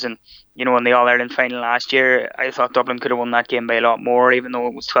years. And in the All-Ireland final last year, I thought Dublin could have won that game by a lot more, even though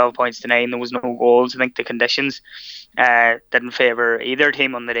it was 12 points to 9. There was no goals. I think the conditions didn't favour either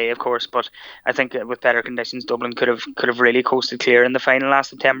team on the day, of course, but I think with better conditions, Dublin could have really coasted clear in the final last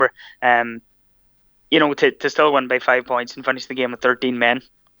September. To still win by 5 points and finish the game with 13 men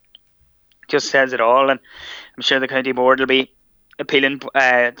just says it all. And I'm sure the county board will be appealing.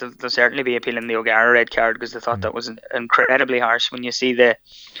 They'll certainly be appealing the O'Gara red card, because they thought that was incredibly harsh. When you see the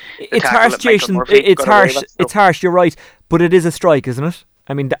it's harsh, Jason. It's harsh. It's harsh. You're right, but it is a strike, isn't it?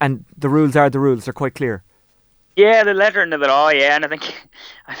 I mean, and the rules are the rules. They're quite clear. Yeah, the letter into the law. Yeah, and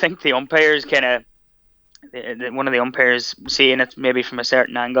I think the umpires kind of. One of the umpires seeing it maybe from a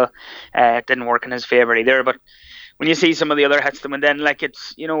certain angle, it didn't work in his favour either. But when you see some of the other hits that went in, like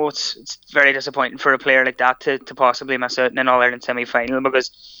it's very disappointing for a player like that to possibly miss out in an All-Ireland semi-final.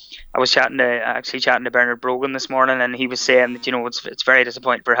 Because I was chatting to Bernard Brogan this morning, and he was saying that it's very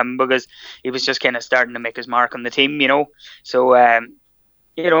disappointing for him, because he was just kind of starting to make his mark on the team, So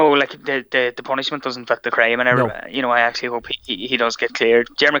like the punishment doesn't fit the crime, and I actually hope he does get cleared.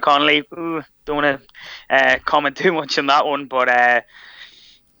 Jeremy Connolly, don't want to comment too much on that one, but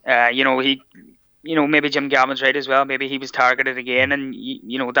maybe Jim Gavin's right as well. Maybe he was targeted again, and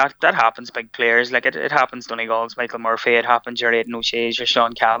that happens. Big players, like it happens. Donegal's Michael Murphy, it happened. Jerry O'Shea's, your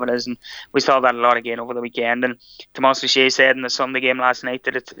Sean Cavanagh's, and we saw that a lot again over the weekend. And Tomas O'Shea said in the Sunday game last night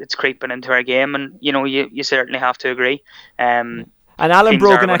that it's creeping into our game, and you certainly have to agree. And Alan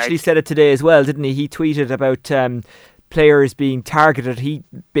Brogan actually said it today as well, didn't he? He tweeted about players being targeted. He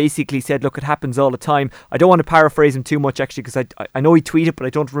basically said, look, it happens all the time. I don't want to paraphrase him too much, actually, because I know he tweeted, but I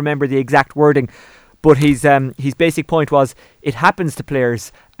don't remember the exact wording. But his basic point was, it happens to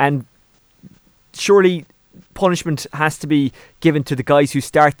players, and surely punishment has to be given to the guys who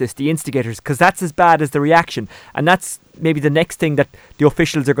start this, the instigators, because that's as bad as the reaction. And that's maybe the next thing that the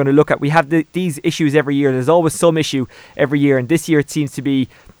officials are going to look at. We have these issues every year. There's always some issue every year, and this year it seems to be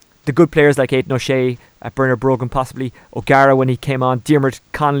the good players like Aidan O'Shea, Bernard Brogan possibly, O'Gara when he came on, Diarmuid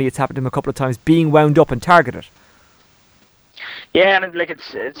Connolly, it's happened to him a couple of times, being wound up and targeted. Yeah, and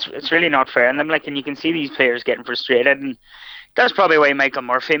it's really not fair. And you can see these players getting frustrated, and that's probably why Michael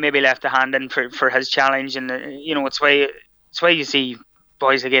Murphy maybe left a hand in for his challenge. And it's why you see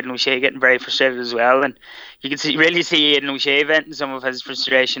boys like Aidan O'Shea getting very frustrated as well. And you can really see Aidan O'Shea venting some of his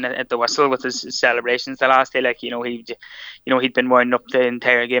frustration at the whistle with his celebrations the last day. He'd been wound up the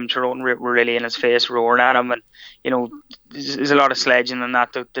entire game. Tyrone were really in his face, roaring at him, and there's a lot of sledging and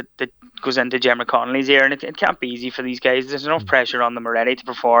that goes into Jeremy Connolly's ear, and it can't be easy for these guys. There's enough pressure on them already to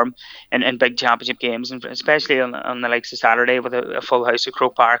perform in big championship games, and especially on the likes of Saturday with a full house at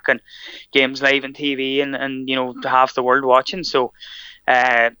Croke Park and games live on TV and half the world watching. So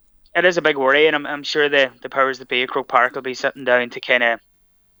it is a big worry, and I'm sure the powers that be at Croke Park will be sitting down to kind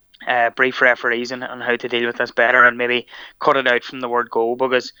of brief referees on how to deal with this better, and maybe cut it out from the word go,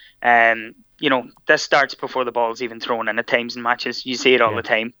 because this starts before the ball's even thrown in at times in matches. You see it all the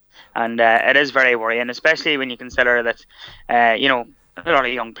time, and it is very worrying, especially when you consider that a lot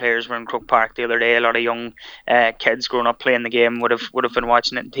of young players were in Croke Park the other day. A lot of young kids growing up playing the game would have been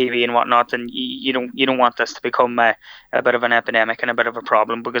watching it on TV and whatnot, and you don't want this to become a bit of an epidemic and a bit of a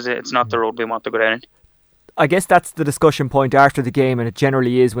problem, because it's not the road we want to go down. I guess that's the discussion point after the game, and it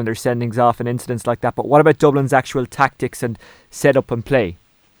generally is when there's sendings off and incidents like that. But what about Dublin's actual tactics and setup and play?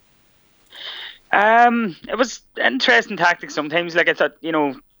 It was interesting tactics sometimes. Like I thought,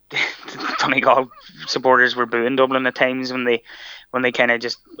 Donegal supporters were booing Dublin at times when they kind of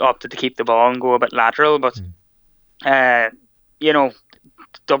just opted to keep the ball and go a bit lateral. But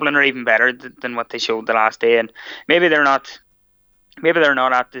Dublin are even better than what they showed the last day, and maybe they're not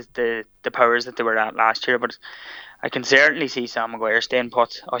at the powers that they were at last year, but I can certainly see Sam Maguire staying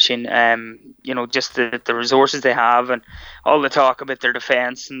put. Oisin, just the resources they have, and all the talk about their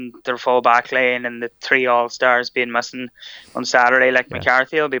defence and their full back line and the 3 All-Stars being missing on Saturday.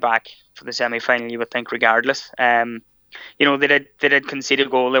 McCarthy will be back for the semi-final, you would think, regardless. They did concede a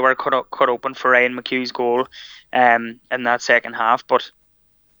goal. They were cut open for Ryan McHugh's goal in that second half, but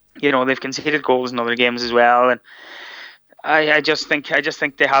they've conceded goals in other games as well, and I just think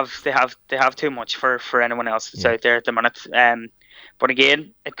they have too much for anyone else that's out there at the minute. But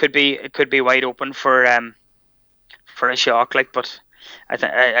again, it could be wide open for a shock. But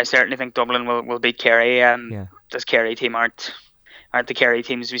I certainly think Dublin will beat Kerry. This Kerry team aren't the Kerry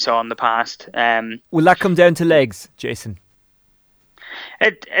teams we saw in the past. Will that come down to legs, Jason?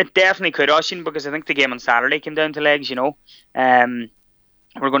 It definitely could, Oisin, because I think the game on Saturday came down to legs.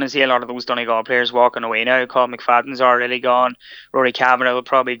 we're going to see a lot of those Donegal players walking away now. Colin McFadden's already gone. Rory Kavanagh will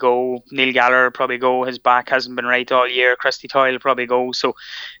probably go. Neil Gallagher will probably go. His back hasn't been right all year. Christy Toyle will probably go. So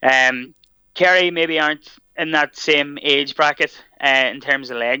Kerry maybe aren't in that same age bracket in terms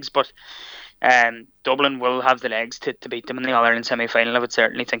of legs, but Dublin will have the legs to beat them in the All-Ireland semi-final. I would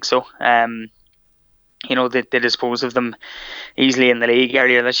certainly think so. They disposed of them easily in the league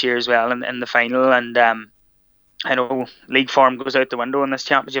earlier this year as well in the final, and I know league form goes out the window in this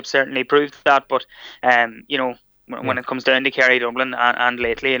championship, certainly proved that, but when it comes down to Kerry, Dublin and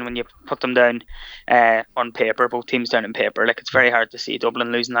lately, and when you put them down on paper, both teams down on paper, like, it's very hard to see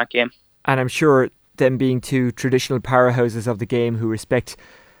Dublin losing that game. And I'm sure them being two traditional powerhouses of the game who respect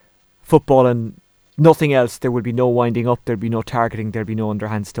football and nothing else, there would be no winding up, there'd be no targeting, there'd be no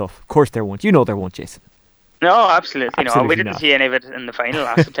underhand stuff. Of course there won't. There won't, Jason. No, absolutely. Absolutely no. We didn't not. see any of it in the final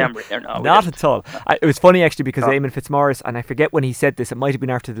last September. No, not at all. It was funny actually because Eamon Fitzmaurice, and I forget when he said this, it might have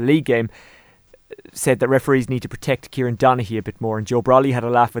been after the league game, said that referees need to protect Kieran Donaghy a bit more, and Joe Brawley had a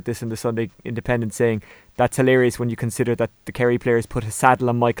laugh at this in the Sunday Independent, saying that's hilarious when you consider that the Kerry players put a saddle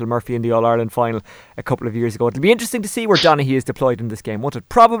on Michael Murphy in the All-Ireland final a couple of years ago. It'll be interesting to see where Donaghy is deployed in this game, won't it?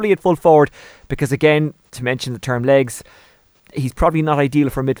 Probably at full forward, because again, to mention the term legs, he's probably not ideal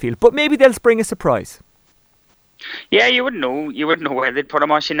for midfield, but maybe they'll spring a surprise. Yeah, you wouldn't know where they'd put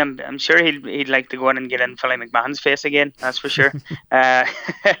him. I'm sure he'd like to go in and get in Philly McMahon's face again. That's for sure.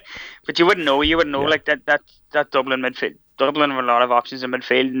 But you wouldn't know. Yeah. Like that Dublin midfield. Dublin have a lot of options in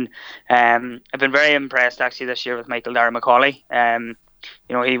midfield, and I've been very impressed actually this year with Michael Dara McCauley.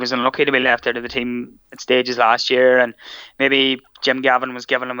 He was unlucky to be left out of the team at stages last year, and maybe Jim Gavin was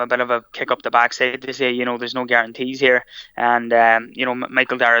giving him a bit of a kick up the backside to say, there's no guarantees here. And,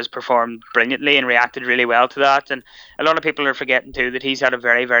 Michael Dara has performed brilliantly and reacted really well to that. And a lot of people are forgetting too that he's had a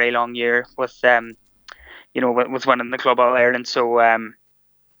very, very long year with winning the Club All-Ireland. So,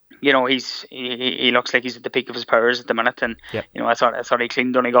 he looks like he's at the peak of his powers at the minute. And, I thought he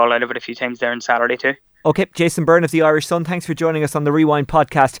cleaned Donegal out of it a few times there on Saturday too. Okay, Jason Byrne of the Irish Sun, thanks for joining us on the Rewind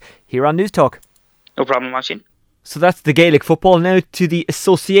podcast here on News Talk. No problem, Oisin. So that's the Gaelic football. Now to the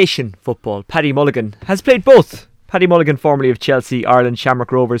association football. Paddy Mulligan has played both. Paddy Mulligan, formerly of Chelsea, Ireland,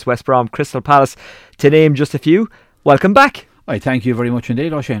 Shamrock Rovers, West Brom, Crystal Palace, to name just a few. Welcome back. Thank you very much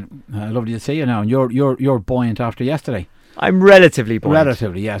indeed, Oisin. Lovely to see you now. And you're buoyant after yesterday. I'm relatively buoyant.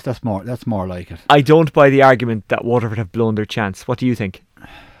 Relatively, yes. That's more like it. I don't buy the argument that Waterford have blown their chance. What do you think?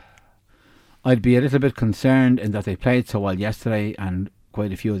 I'd be a little bit concerned in that they played so well yesterday, and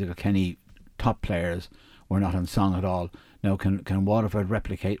quite a few of the Kilkenny top players were not on song at all. Now, can Waterford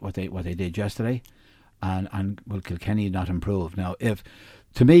replicate what they did yesterday, and will Kilkenny not improve? Now,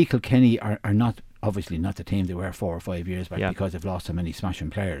 to me, Kilkenny are not obviously not the team they were 4 or 5 years back, because they've lost so many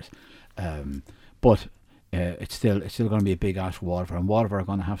smashing players. But it's still going to be a big ask for Waterford, and Waterford are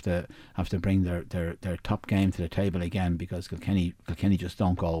going to have to bring their top game to the table again, because Kilkenny just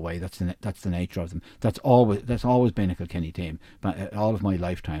don't go away. That's the nature of them. That's always been a Kilkenny team, but all of my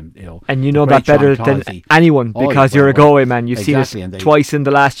lifetime, And you know that better than anyone, because you're a Galway man. You've seen it twice in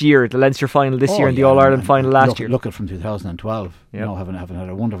the last year, the Leinster final this year and the All Ireland final last year. Look at from 2012. Having had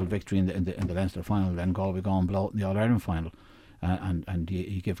a wonderful victory in the Leinster final, then Galway going below in the All Ireland final. And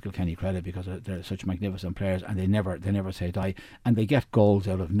you give Kilkenny credit because they're such magnificent players, and they never say die, and they get goals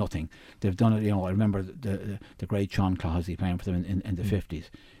out of nothing. They've done it. I remember the great Sean Clohessy playing for them in the 50s.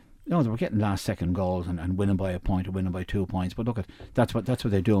 They were getting last second goals and winning by a point or winning by 2 points. But look, that's what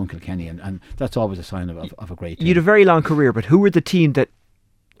they do in Kilkenny, and that's always a sign of a great team. You had a very long career, but who were the team that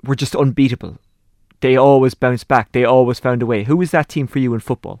were just unbeatable? They always bounced back. They always found a way. Who was that team for you in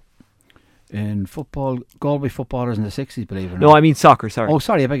football? In football, Galway footballers in the 60s, believe it or not. No, I mean soccer, sorry. Oh,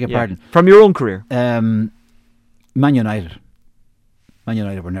 sorry, I beg your pardon. From your own career. Man United. Man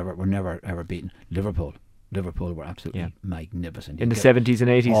United were never ever beaten. Liverpool were absolutely magnificent. In the 70s and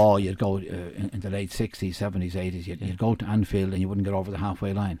 80s. Oh, you'd go in the late 60s, 70s, 80s. You'd go to Anfield and you wouldn't get over the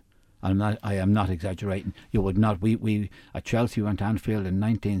halfway line. I am not exaggerating. You would not. We at Chelsea went to Anfield in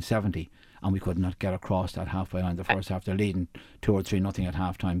 1970. And we could not get across that halfway line the first half. They're leading 2 or 3-0 at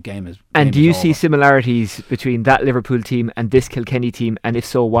half time. And do you see similarities between that Liverpool team and this Kilkenny team? And if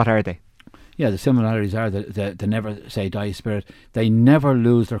so, what are they? Yeah, the similarities are the never say die spirit. They never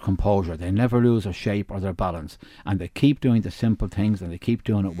lose their composure. They never lose their shape or their balance. And they keep doing the simple things, and they keep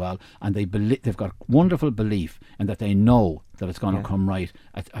doing it well. And they've got wonderful belief in that they know that it's going to come right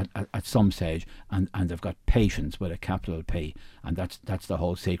at some stage, and they've got patience with a capital P, and that's the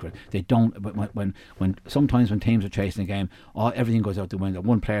whole secret. They don't when sometimes when teams are chasing a game, everything goes out the window.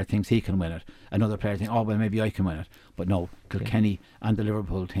 One player thinks he can win it, another player thinks, well, maybe I can win it. But no, Kilkenny and the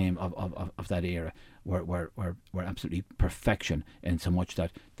Liverpool team of that era were absolutely perfection, in so much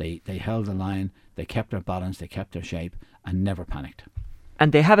that they held the line, they kept their balance, they kept their shape, and never panicked.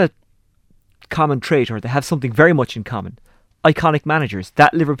 And they have a common trait, or they have something very much in common. Iconic managers,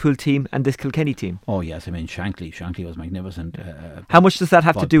 that Liverpool team and this Kilkenny team. Oh yes, I mean Shankly was magnificent. How much does that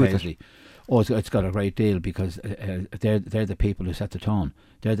have to do with it? Oh, it's got a great deal, because they're the people who set the tone.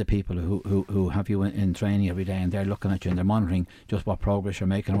 They're the people who have you in training every day, and they're looking at you and they're monitoring just what progress you're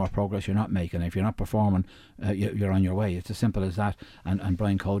making and what progress you're not making. If you're not performing, you're on your way. It's as simple as that. And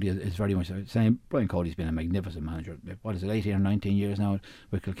Brian Cody is very much the same. Brian Cody's been a magnificent manager. What is it, 18 or 19 years now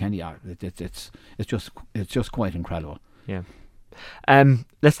with Kilkenny? It's just quite incredible. Yeah.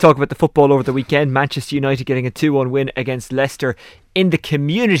 Let's talk about the football over the weekend. Manchester United getting a 2-1 win against Leicester in the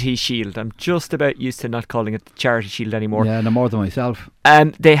Community Shield. I'm just about used to not calling it the Charity Shield anymore. Yeah, no more than myself.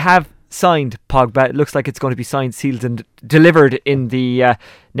 They have signed Pogba. It looks like it's going to be signed, sealed and delivered in the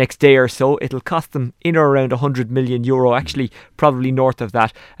next day or so. It'll cost them in or around €100 million, actually probably north of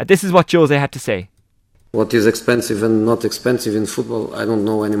that. This is what Jose had to say. What is expensive and not expensive in football, I don't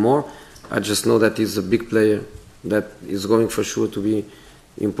know anymore. I just know that he's a big player that is going for sure to be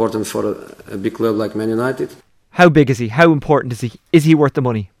important for a big club like Man United. How big is he? How important is he? Is he worth the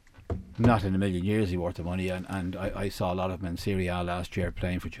money? Not in a million years is he worth the money, and I saw a lot of him in Serie A last year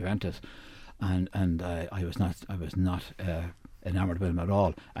playing for Juventus, and I was not enamoured with him at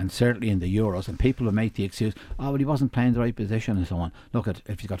all, and certainly in the Euros. And people will make the excuse, well, he wasn't playing the right position and so on. Look,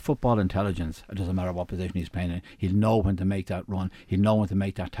 if he's got football intelligence, it doesn't matter what position he's playing in. He'll know when to make that run. He'll know when to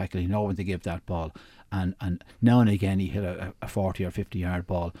make that tackle. He'll know when to give that ball. And now and again he hit a 40 or 50 yard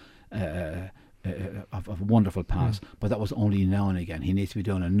ball of a wonderful pass, but that was only now and again. He needs to be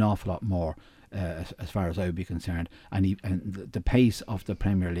doing an awful lot more as far as I would be concerned, and the pace of the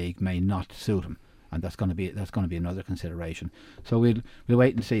Premier League may not suit him, and that's going to be another consideration. So we'll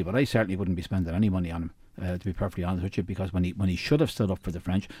wait and see, but I certainly wouldn't be spending any money on him, to be perfectly honest with you, because when he should have stood up for the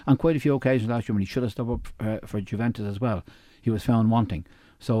French, on quite a few occasions last year when he should have stood up for Juventus as well, he was found wanting.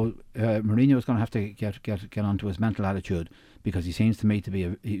 So Mourinho is going to have to get onto his mental attitude, because he seems to me to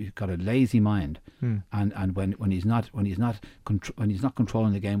be he's got a lazy mind, and when he's not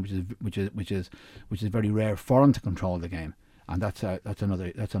controlling the game, which is very rare for him to control the game, and that's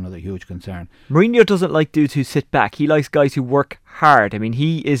another huge concern. Mourinho doesn't like dudes who sit back. He likes guys who work hard. I mean,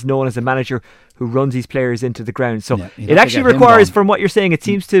 he is known as a manager who runs these players into the ground. So it actually requires, from what you're saying, it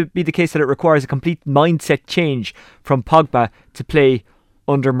seems to be the case that it requires a complete mindset change from Pogba to play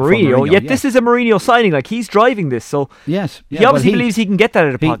under Mourinho. Yet this is a Mourinho signing. Like, he's driving this, so yes, he obviously believes he can get that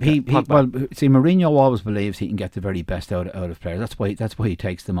out of Pogba. Well, see, Mourinho always believes he can get the very best out of players. That's why he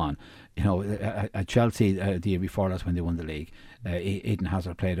takes them on. You know, at Chelsea the year before, that's when they won the league. Eden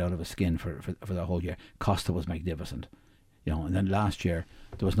Hazard played out of his skin for the whole year. Costa was magnificent, you know, and then last year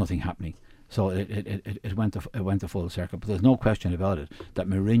there was nothing happening. So it went to full circle. But there's no question about it that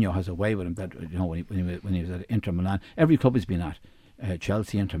Mourinho has a way with him that, you know, when he was at Inter Milan, every club he's been at,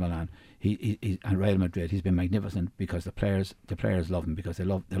 Chelsea, Inter Milan, he and Real Madrid, he's been magnificent, because the players love him, because they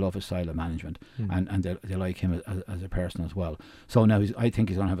love his style of management, and they like him as a person as well. So now I think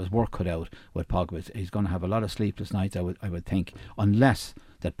he's going to have his work cut out with Pogba. He's going to have a lot of sleepless nights, I would think, unless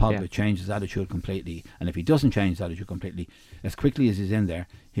that Pogba changes his attitude completely. And if he doesn't change his attitude completely, as quickly as he's in there,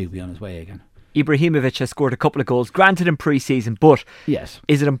 he'll be on his way again. Ibrahimovic has scored a couple of goals, granted in pre-season, but yes,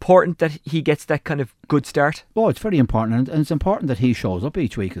 is it important that he gets that kind of good start? Oh, it's very important, and it's important that he shows up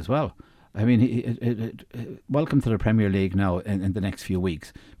each week as well. I mean, welcome to the Premier League now in the next few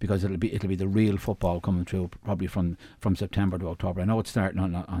weeks, because it'll be the real football coming through probably from September to October. I know it's starting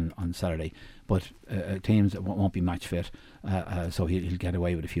on Saturday, but teams won't be match fit, so he'll get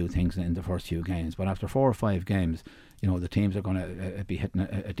away with a few things in the first few games. But after 4 or 5 games, you know, the teams are going to be hitting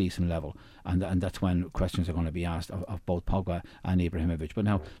a decent level, and that's when questions are going to be asked of both Pogba and Ibrahimovic. But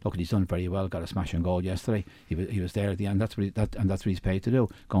now, look, he's done very well. Got a smashing goal yesterday. He was there at the end. That's what he's paid to do.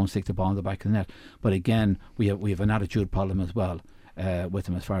 Go and stick the ball in the back of the net. But again, we have an attitude problem as well with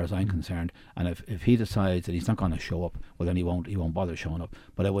him, as far as I'm concerned. And if he decides that he's not going to show up, well, then he won't bother showing up.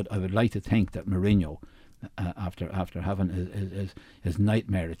 But I would like to think that Mourinho, after having his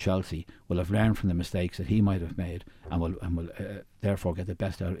nightmare at Chelsea, will have learned from the mistakes that he might have made, and will therefore get the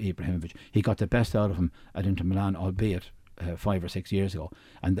best out of Ibrahimovic. He got the best out of him at Inter Milan, albeit 5 or 6 years ago,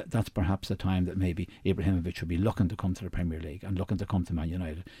 and that's perhaps the time that maybe Ibrahimovic should be looking to come to the Premier League and looking to come to Man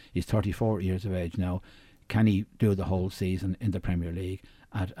United. He's 34 years of age now. can he do the whole season in the Premier League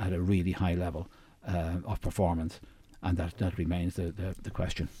at a really high level of performance? And that remains the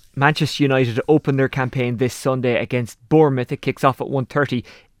question. Manchester United open their campaign this Sunday against Bournemouth. It kicks off at 1:30.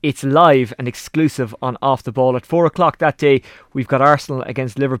 It's live and exclusive on Off the Ball. At 4 o'clock that day, we've got Arsenal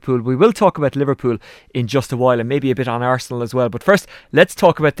against Liverpool. We will talk about Liverpool in just a while, and maybe a bit on Arsenal as well. But first, let's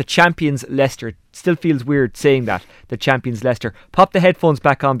talk about the champions Leicester. It still feels weird saying that, the champions Leicester. Pop the headphones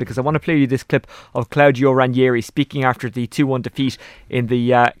back on, because I want to play you this clip of Claudio Ranieri speaking after the 2-1 defeat in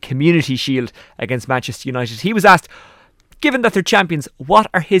the Community Shield against Manchester United. He was asked, given that they're champions, what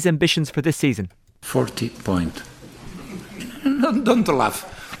are his ambitions for this season? 40 points. Don't laugh.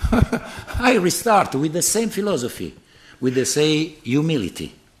 I restart with the same philosophy, with the same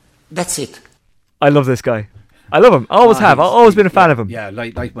humility. That's it. I love this guy. I love him. Always have. I've always been a fan of him. Yeah,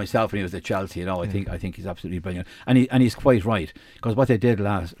 like myself when he was at Chelsea. I think he's absolutely brilliant, and he's quite right, because what they did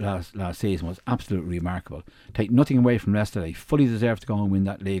last season was absolutely remarkable. Take nothing away from Leicester. They fully deserved to go and win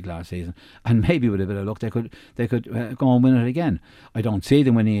that league last season, and maybe with a bit of luck they could go and win it again. I don't see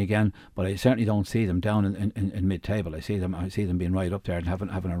them winning again, but I certainly don't see them down in mid-table. I see them being right up there and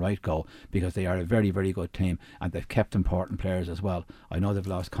having a right go, because they are a very, very good team, and they've kept important players as well. I know they've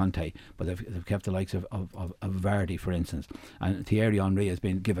lost Conte, but they've kept the likes of Vardy, for instance, and Thierry Henry has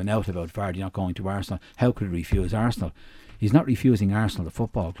been given out about Vardy not going to Arsenal. How could he refuse Arsenal? He's not refusing Arsenal, the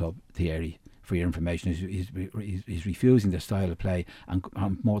football club, Thierry, for your information. He's refusing the style of play and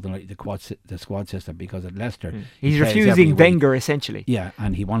more than likely the squad system, because at Leicester he's refusing Wenger essentially. Yeah,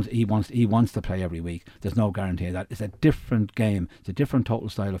 and he wants to play every week. There's no guarantee of that. It's a different game. It's a different total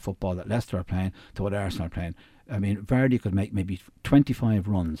style of football that Leicester are playing to what Arsenal are playing. I mean, Vardy could make maybe 25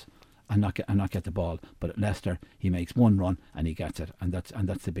 runs and not get the ball, but at Leicester he makes one run and he gets it, and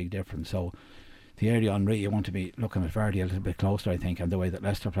that's the big difference. So Thierry Henry, you want to be looking at Vardy a little bit closer, I think, and the way that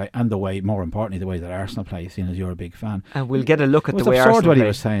Leicester play, and more importantly, the way that Arsenal play, seeing as you're a big fan. And we'll get a look at the way Arsenal Arsenal what play. He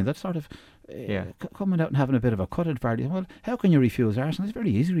was saying, that sort of coming out and having a bit of a cut at Vardy. Well, how can you refuse Arsenal? It's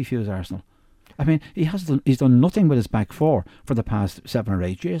very easy to refuse Arsenal. I mean, he's done nothing with his back four for the past 7 or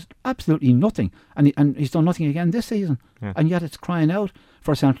 8 years. Absolutely nothing. And he's done nothing again this season. Yeah. And yet it's crying out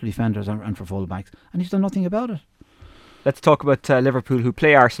for central defenders and for full backs. And he's done nothing about it. Let's talk about Liverpool, who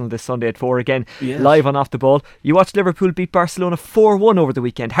play Arsenal this Sunday at 4 again, live on Off the Ball. You watched Liverpool beat Barcelona 4-1 over the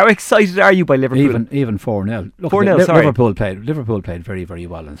weekend. How excited are you by Liverpool? Even 4-0. 4-0, sorry. Liverpool played very, very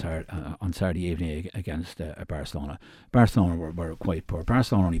well on Saturday evening against Barcelona. Barcelona were quite poor.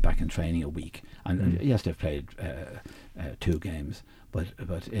 Barcelona only back in training a week, and yes, they've played 2 games, but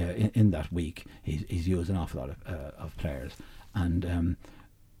in that week he's used an awful lot of players, and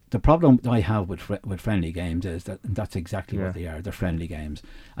the problem I have with friendly games is that's exactly what they are. They're friendly games,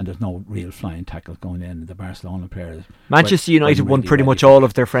 and there's no real flying tackles going in. The Barcelona players. Manchester United won pretty much all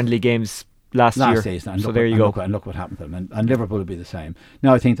of their friendly games last year. Season, so there you go. Look what happened to them. And Liverpool will be the same.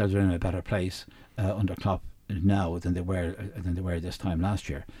 Now I think that they're in a better place under Klopp now than they were this time last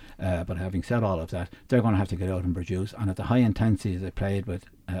year. But having said all of that, they're going to have to get out and produce. And at the high intensity they played with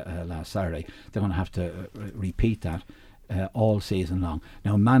last Saturday, they're going to have to repeat that all season long.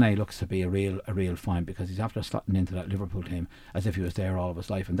 Now Mane looks to be a real find, because he's after slotting into that Liverpool team as if he was there all of his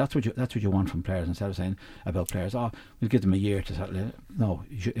life, and that's what you want from players. Instead of saying about players, we'll give them a year to settle in. No,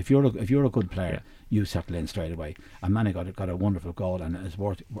 if you're a good player, you settle in straight away. And Mane got a wonderful goal, and his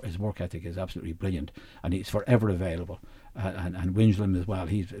work ethic is absolutely brilliant, and he's forever available. And Wijnaldum as well.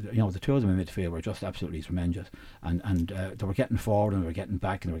 He's the two of them in midfield were just absolutely tremendous, and they were getting forward and they were getting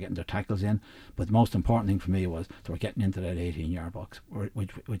back and they were getting their tackles in. But the most important thing for me was they were getting into that 18-yard box,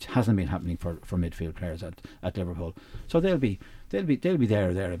 which hasn't been happening for midfield players at Liverpool. So they'll be there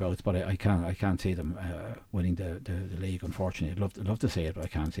or thereabouts. But I can't see them winning the league. Unfortunately, I'd love to see it, but I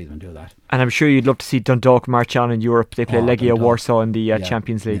can't see them do that. And I'm sure you'd love to see Dundalk march on in Europe. They play Legia Warsaw in the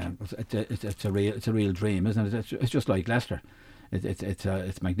Champions League. Yeah, it's a real dream, isn't it? It's just like Leicester.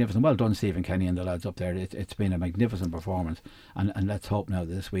 It's magnificent. Well done, Stephen Kenny and the lads up there. It's been a magnificent performance, and let's hope now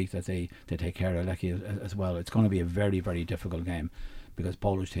this week that they take care of Legia as well. It's going to be a very, very difficult game, because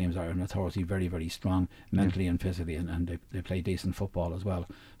Polish teams are notoriously very, very strong mentally and physically, and they play decent football as well.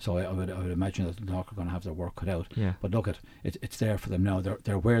 So I would imagine that the Dundalk are going to have their work cut out. Yeah. But look, it's there for them now.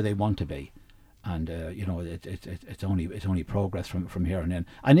 They're where they want to be. And it's only progress from here on in.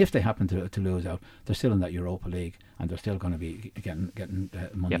 And if they happen to lose out, they're still in that Europa League, and they're still going to be getting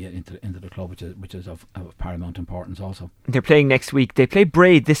money into the club, which is of paramount importance also. They're playing next week. They play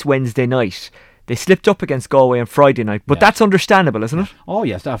Braid this Wednesday night. they slipped up against Galway on Friday night, but that's understandable, isn't it? Oh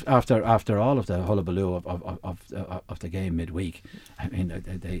yes, after all of the hullabaloo of the game midweek, I mean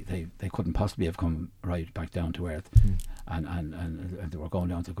they couldn't possibly have come right back down to earth, and they were going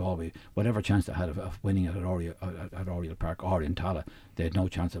down to Galway. Whatever chance they had of winning at Oriel Park or in Tala, they had no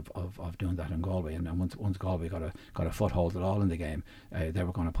chance of doing that in Galway. And once Galway got a foothold at all in the game, they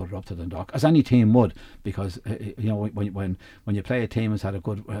were going to put it up to Dundalk, as any team would, because when you play a team that's had a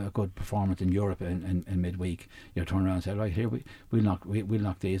good performance in Europe in midweek, you turn around and say, right, here we'll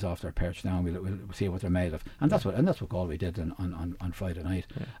knock these off their perch now, and we'll see what they're made of. And that's what Galway did on Friday night.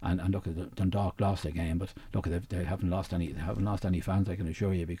 And look, Dundalk lost the game, but look, they haven't lost any fans, I can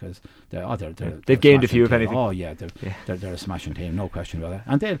assure you, because they've gained a few, if anything. Oh yeah, they're a smashing team, no question about that.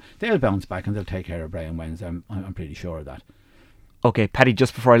 And they'll bounce back and they'll take care of Brian Wens. I'm pretty sure of that. Okay, Paddy,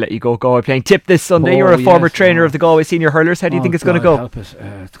 just before I let you go, Galway playing Tip this Sunday. You're a former trainer of the Galway senior hurlers. How do you think it's going to go? Help us.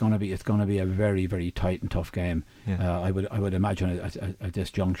 It's going to be a very, very tight and tough game. I would imagine at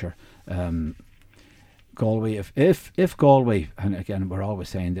this juncture. Galway, if Galway, and again we're always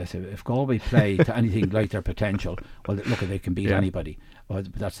saying this, if Galway play to anything like their potential, well, look, they can beat anybody. Well,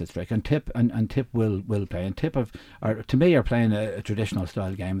 that's the trick. And Tip will play. And Tip to me are playing a traditional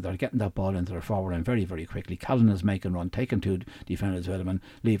style game. They're getting that ball into their forward end very, very quickly. Callan is making run, taking two defenders with him, and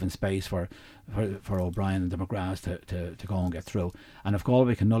leaving space for O'Brien and the McGraths to go and get through. And if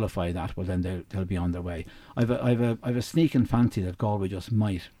Galway can nullify that, well, then they'll be on their way. I've a sneaking fancy that Galway just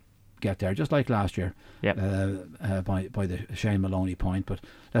might get there, just like last year, by the Shane Maloney point. But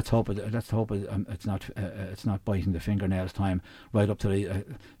let's hope it's not biting the fingernails time right up to the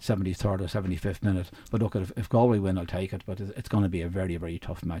 73rd or 75th minute. But look, if Galway win, I'll take it. But it's going to be a very, very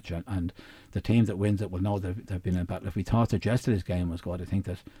tough match, and the team that wins it will know they've been in battle. If we thought that yesterday's game was good, I think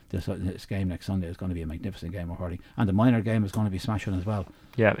that this game next Sunday is going to be a magnificent game of hurling, and the minor game is going to be smashing as well.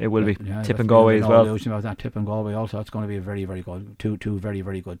 Yeah, it will be. Tip and Galway as well. Illusion about that. Tip and Galway also. It's going to be a very, very good two very,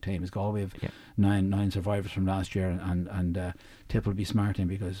 very good teams. Galway have nine survivors from last year, and Tip will be smarting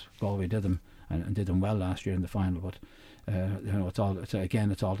because Galway did them and did them well last year in the final. But it's all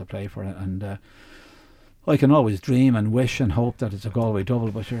to play for, and I can always dream and wish and hope that it's a Galway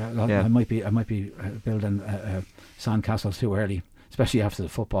double, but I might be building sandcastles too early, especially after the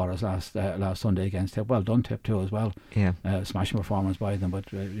footballers last Sunday against Tip. Well done, Tip, too, as well. Smashing performance by them, but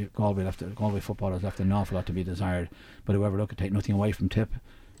Galway footballers left an awful lot to be desired. But whoever could take nothing away from Tip,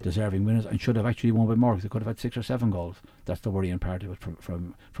 deserving winners, and should have actually won by more, because they could have had 6 or 7 goals. That's the worrying part of it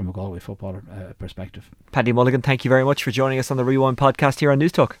from a Galway footballer perspective. Paddy Mulligan, thank you very much for joining us on the Rewind podcast here on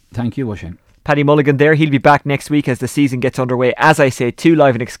News Talk. Thank you, Oisin. Paddy Mulligan there. He'll be back next week as the season gets underway. As I say, 2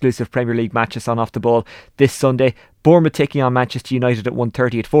 live and exclusive Premier League matches on Off the Ball this Sunday. Bournemouth taking on Manchester United at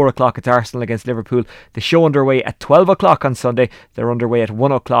 1:30. At 4 o'clock it's Arsenal against Liverpool. The show underway at 12 o'clock on Sunday. They're underway at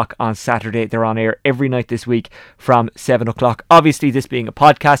 1 o'clock on Saturday. They're on air every night this week from 7 o'clock. Obviously, this being a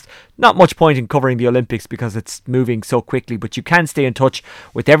podcast, not much point in covering the Olympics because it's moving so quickly, but you can stay in touch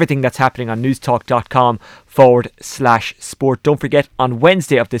with everything that's happening on newstalk.com/sport. Don't forget, on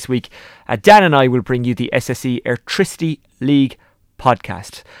Wednesday of this week, Dan and I will bring you the SSE Airtricity League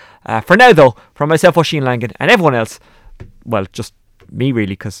podcast. For now, though, from myself, Oisin Langan, and everyone else, well, just me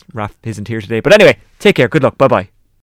really, because Raf isn't here today. But anyway, take care, good luck, bye bye.